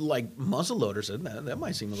 They're like muzzle loaders, and that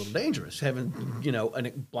might seem a little dangerous. Having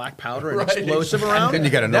a black powder and explosive around. Then you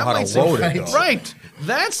got to know how to load it. Right,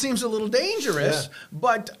 that seems a little dangerous. Yeah.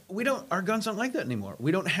 But our guns aren't like that anymore.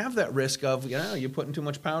 We don't have that risk of you're putting too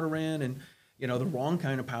much powder in and. The wrong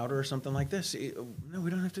kind of powder or something like this. No,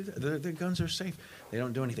 we don't have to do that. The guns are safe. They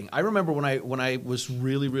don't do anything. I remember when I was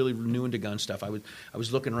really, really new into gun stuff, I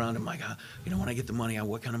was looking around and I'm like, when I get the money,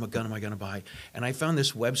 what kind of a gun am I going to buy? And I found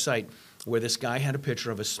this website where this guy had a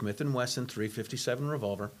picture of a Smith & Wesson .357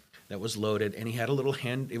 revolver that was loaded, and he had a little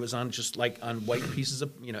hand. It was on just like on white pieces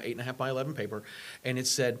of 8.5 by 11 paper, and it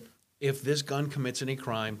said, if this gun commits any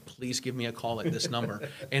crime, please give me a call at this number.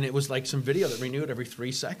 And it was like some video that renewed every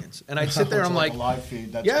 3 seconds. And I'd sit there, I'm like, a live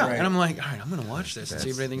feed. That's great. And I'm like, all right, I'm going to watch this and see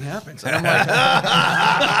if anything happens. And I'm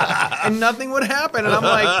like, and nothing would happen. And I'm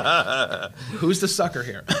like, who's the sucker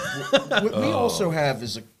here? What we also have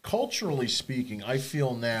is culturally speaking, I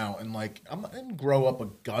feel now, and I didn't grow up a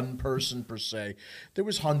gun person per se. There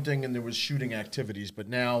was hunting and there was shooting activities, but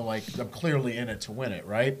now I'm clearly in it to win it,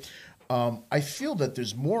 right? I feel that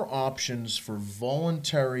there's more options for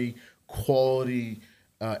voluntary quality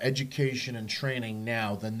education and training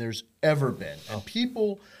now than there's ever been. And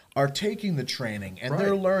people are taking the training and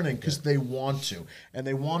they're learning because they want to. And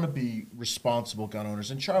they want to be responsible gun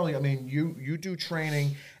owners. And Charlie, you do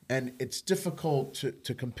training and it's difficult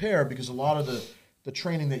to compare because a lot of the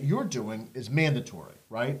training that you're doing is mandatory,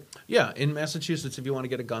 right? Yeah, in Massachusetts, if you want to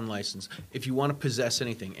get a gun license, if you want to possess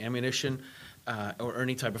anything, ammunition, or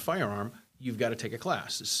any type of firearm, you've got to take a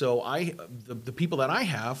class. So the people that I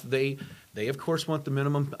have, they of course want the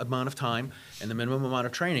minimum amount of time and the minimum amount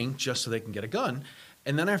of training just so they can get a gun.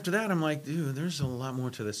 And then after that, I'm like, dude, there's a lot more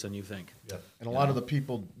to this than you think. Yeah. And a lot of the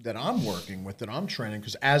people that I'm working with, that I'm training,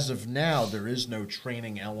 because as of now, there is no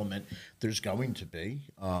training element. There's going to be,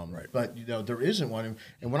 but there isn't one.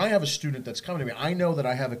 And when I have a student that's coming to me, I know that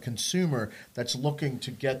I have a consumer that's looking to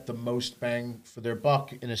get the most bang for their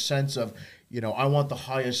buck in a sense of, I want the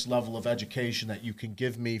highest level of education that you can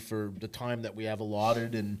give me for the time that we have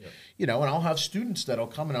allotted. And, and I'll have students that'll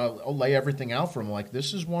come and I'll lay everything out for them. Like,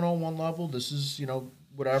 this is 101 level. This is,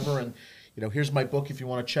 whatever. And, here's my book if you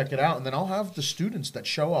want to check it out. And then I'll have the students that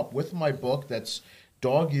show up with my book that's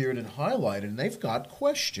dog-eared and highlighted, and they've got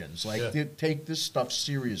questions. They take this stuff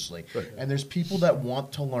seriously. Right. And there's people that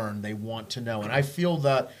want to learn. They want to know. And I feel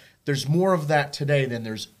that there's more of that today than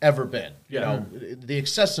there's ever been. The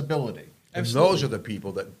accessibility. And those are the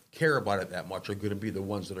people that care about it that much are going to be the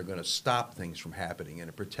ones that are going to stop things from happening and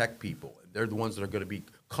to protect people. They're the ones that are going to be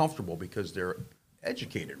comfortable because they're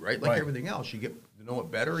educated, right? Like everything else, you get to know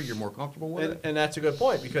it better, you're more comfortable with it. And that's a good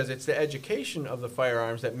point because it's the education of the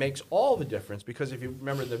firearms that makes all the difference. Because if you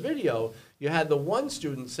remember the video, you had the one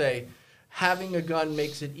student say, having a gun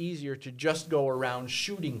makes it easier to just go around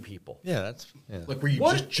shooting people. Yeah, Like, were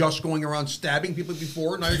you just going around stabbing people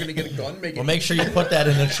before? Now you're going to get a gun? Make sure you put that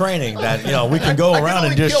in the training that, we can go around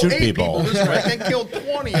and just shoot people. I can kill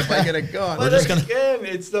 20 if I get a gun. But again,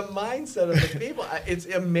 it's the mindset of the people. It's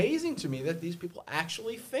amazing to me that these people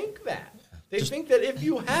actually think that. They think that if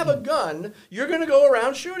you have a gun, you're going to go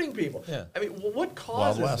around shooting people. Yeah. What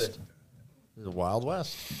causes this? The Wild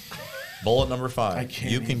West. Bullet number 5.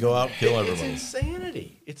 You can go out and kill everybody. It's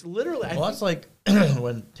insanity. It's literally. Well, that's like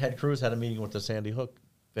when Ted Cruz had a meeting with the Sandy Hook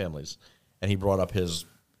families, and he brought up his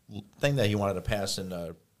thing that he wanted to pass in,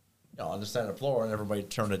 on the Senate floor, and everybody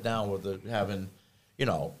turned it down with having,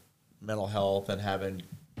 mental health and having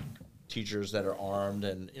teachers that are armed,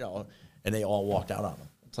 and and they all walked out on him.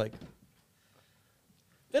 It's like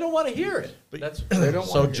they don't want to hear it. They don't.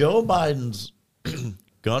 So Joe Biden's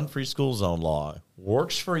gun-free school zone law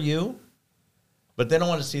works for you, but they don't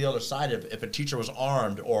want to see the other side. If a teacher was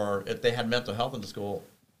armed or if they had mental health in the school,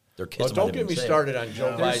 their kids. Well, don't get me started on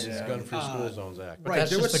Joe Biden's Gun-Free School Zones Act. But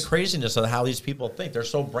that's just the craziness of how these people think. They're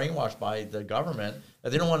so brainwashed by the government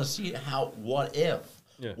that they don't want to see what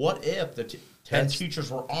if the 10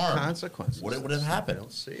 teachers were armed? Consequences. What would have happened? I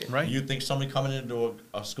don't see it. Right. You think somebody coming into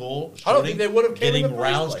a school, I don't think they would have came in getting the first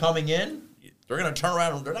rounds place. coming in? They're going to turn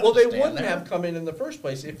around and they're not Well, they gonna stand wouldn't there. have come in the first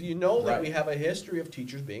place if you know that Right. we have a history of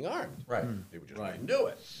teachers being armed. Right. They would just wouldn't do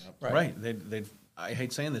it. Right. They'd I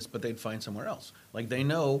hate saying this, but they'd find somewhere else. Like they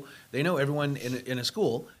know everyone in a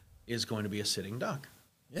school is going to be a sitting duck.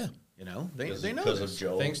 Yeah. They know this. Of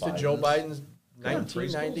Joe Thanks to Joe Biden's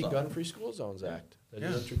 1990 Gun-Free School Zones Act that he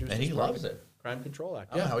introduced. And he as part loves of it. Crime Control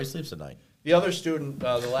Act. I don't know how he sleeps at night. The other student,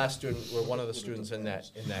 the last student, or one of the students in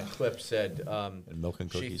that clip said milk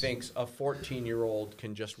and she cookies. thinks a 14-year-old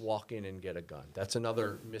can just walk in and get a gun. That's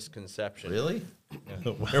another misconception. Really?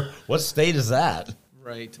 What state is that?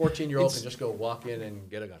 Right. 14-year-old can just go walk in and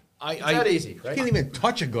get a gun. It's I- not easy, right? You can't even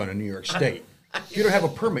touch a gun in New York State. If you don't have a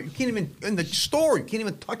permit, you can't even, in the store, you can't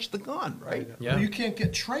even touch the gun, right? Well, you can't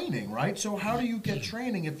get training, right? So how do you get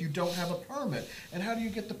training if you don't have a permit? And how do you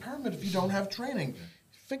get the permit if you don't have training?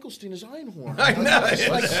 Finkelstein is Einhorn. I know. It's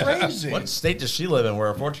like crazy. What state does she live in where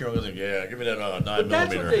a 14-year-old goes, yeah, give me that 9 that's what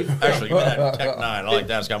millimeter. they think. Actually, give me that Tech 9. I like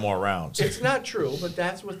that. It's got more rounds. It's not true, but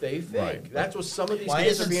that's what they think. Right. That's what some of these Why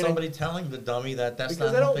kids are isn't being. somebody telling the dummy that's Because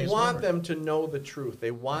not they how don't things want work? them to know the truth.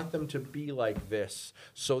 They want them to be like this.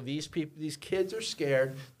 So these kids are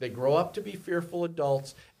scared. They grow up to be fearful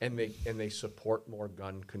adults, and they support more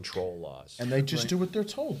gun control laws. And they just do what they're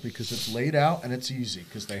told because it's laid out and it's easy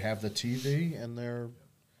because they have the TV and their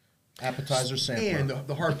appetizer sampler. And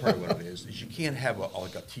the hard part about it is you can't have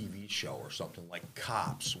like a TV show or something like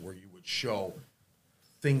Cops where you would show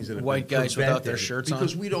things that have White been guys without their prevented shirts on?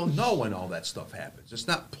 because we don't know when all that stuff happens. It's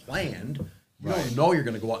not planned. You don't know you're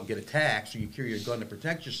going to go out and get attacked, so you carry a gun to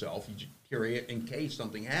protect yourself. You just carry it in case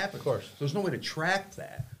something happens. Of course. So there's no way to track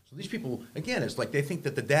that. So these people, again, it's like they think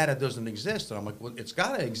that the data doesn't exist. And I'm like, well, it's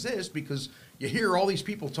got to exist because you hear all these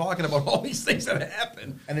people talking about all these things that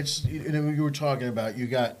happen. And it's, you were talking about, you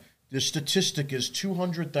got, the statistic is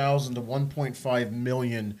 200,000 to 1.5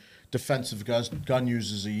 million defensive gun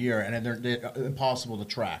users a year, and they're impossible to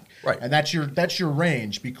track. Right. And that's your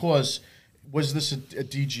range because was this a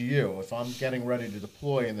DGU? If I'm getting ready to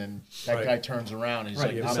deploy and then that guy turns around and he's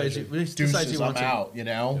like, deuces, I'm out,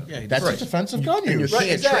 Yeah, that's a defensive gun and you use. can't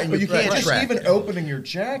Exactly. you can't just track even it. opening your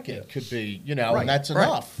jacket could be, and that's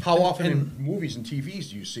enough. How often in movies and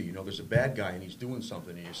TVs do you see, there's a bad guy and he's doing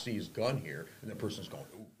something and you see his gun here and the person's going,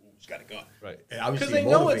 ooh, he's got a gun. Right. Because they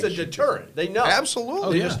know it's a deterrent. They know.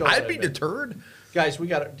 Absolutely. They just don't I'd say be that. deterred. Guys,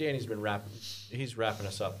 Danny's been he's wrapping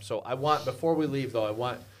us up. So before we leave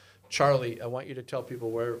though, Charlie, I want you to tell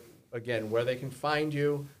people where they can find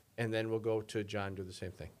you, and then we'll go to John, do the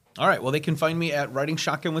same thing. All right. Well, they can find me at Writing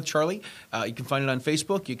Shotgun with Charlie. You can find it on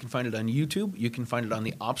Facebook. You can find it on YouTube. You can find it on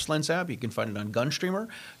the OpsLens app. You can find it on Gunstreamer.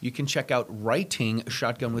 You can check out Writing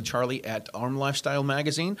Shotgun with Charlie at Armed Lifestyle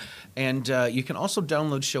Magazine. And you can also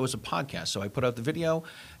download the show as a podcast. So I put out the video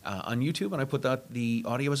on YouTube, and I put out the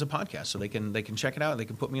audio as a podcast. So they can check it out. They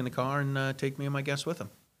can put me in the car and take me and my guests with them.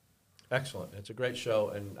 Excellent. It's a great show,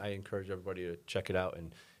 and I encourage everybody to check it out.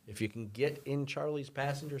 And if you can get in Charlie's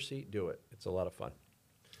passenger seat, do it. It's a lot of fun.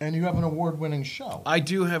 And you have an award-winning show. I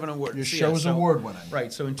do have an award. Your show is award-winning.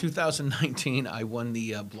 Right. So in 2019, I won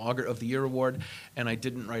the Blogger of the Year award, and I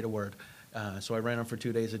didn't write a word. So I ran on for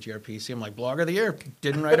 2 days at GRPC. I'm like, Blogger of the Year,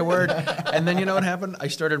 didn't write a word. And then you know what happened? I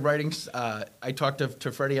started writing. I talked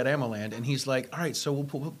to Freddie at Ammoland, and he's like, all right, so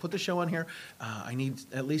we'll put the show on here. I need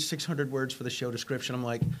at least 600 words for the show description. I'm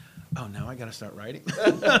like, oh, now I got to start writing.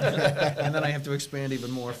 And then I have to expand even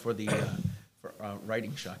more for the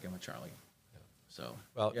Writing Shotgun with Charlie. So,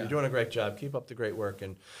 well, you're doing a great job. Keep up the great work,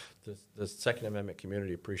 and the Second Amendment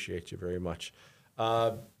community appreciates you very much.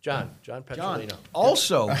 John Petrolino.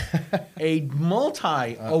 Also a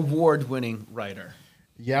multi-award-winning writer.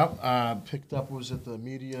 Yep, picked up, was it the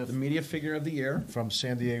Media Figure of the Year from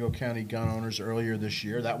San Diego County Gun Owners earlier this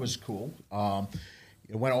year. That was cool.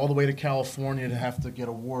 It went all the way to California to have to get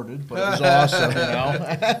awarded, but it was awesome,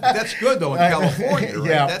 That's good, though, in California, right?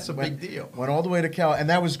 Yeah, That's a big deal. Went all the way to Cal, and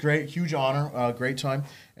that was great. Huge honor, great time.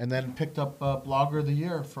 And then picked up Blogger of the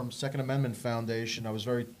Year from Second Amendment Foundation. I was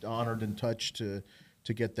very honored and touched to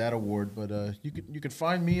get that award. But you can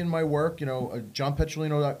find me and my work,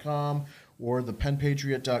 johnpetrolino.com or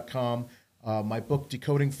thepenpatriot.com. My book,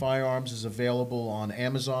 Decoding Firearms, is available on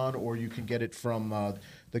Amazon, or you can get it from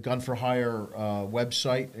the Gun for Hire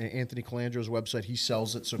website, Anthony Calandro's website. He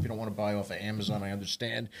sells it, so if you don't want to buy off of Amazon, I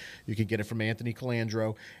understand. You can get it from Anthony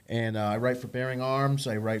Calandro. And I write for Bearing Arms.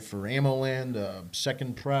 I write for AmmoLand,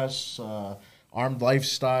 Second Press, Armed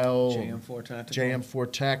Lifestyle,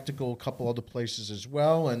 JM4 Tactical, a couple other places as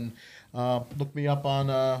well. And look me up on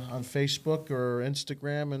Facebook or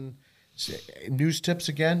Instagram, and news tips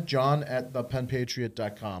again, John at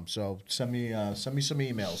thepenpatriot.com. So send me some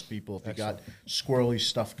emails, people, if you got squirrely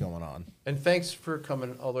stuff going on. And thanks for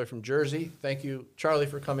coming all the way from Jersey. Thank you, Charlie,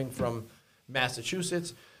 for coming from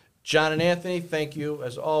Massachusetts. John and Anthony, thank you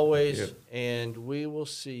as always. Yep. And we will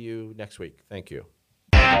see you next week. Thank you.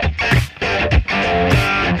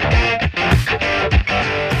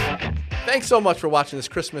 Thanks so much for watching this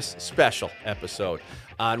Christmas special episode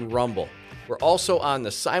on Rumble. We're also on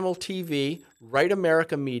the Simul TV, Right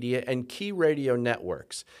America Media, and Key Radio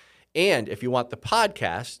networks. And if you want the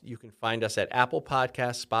podcast, you can find us at Apple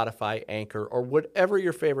Podcasts, Spotify, Anchor, or whatever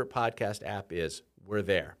your favorite podcast app is. We're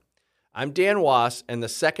there. I'm Dan Wass, and the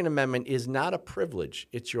Second Amendment is not a privilege.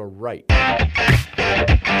 It's your right.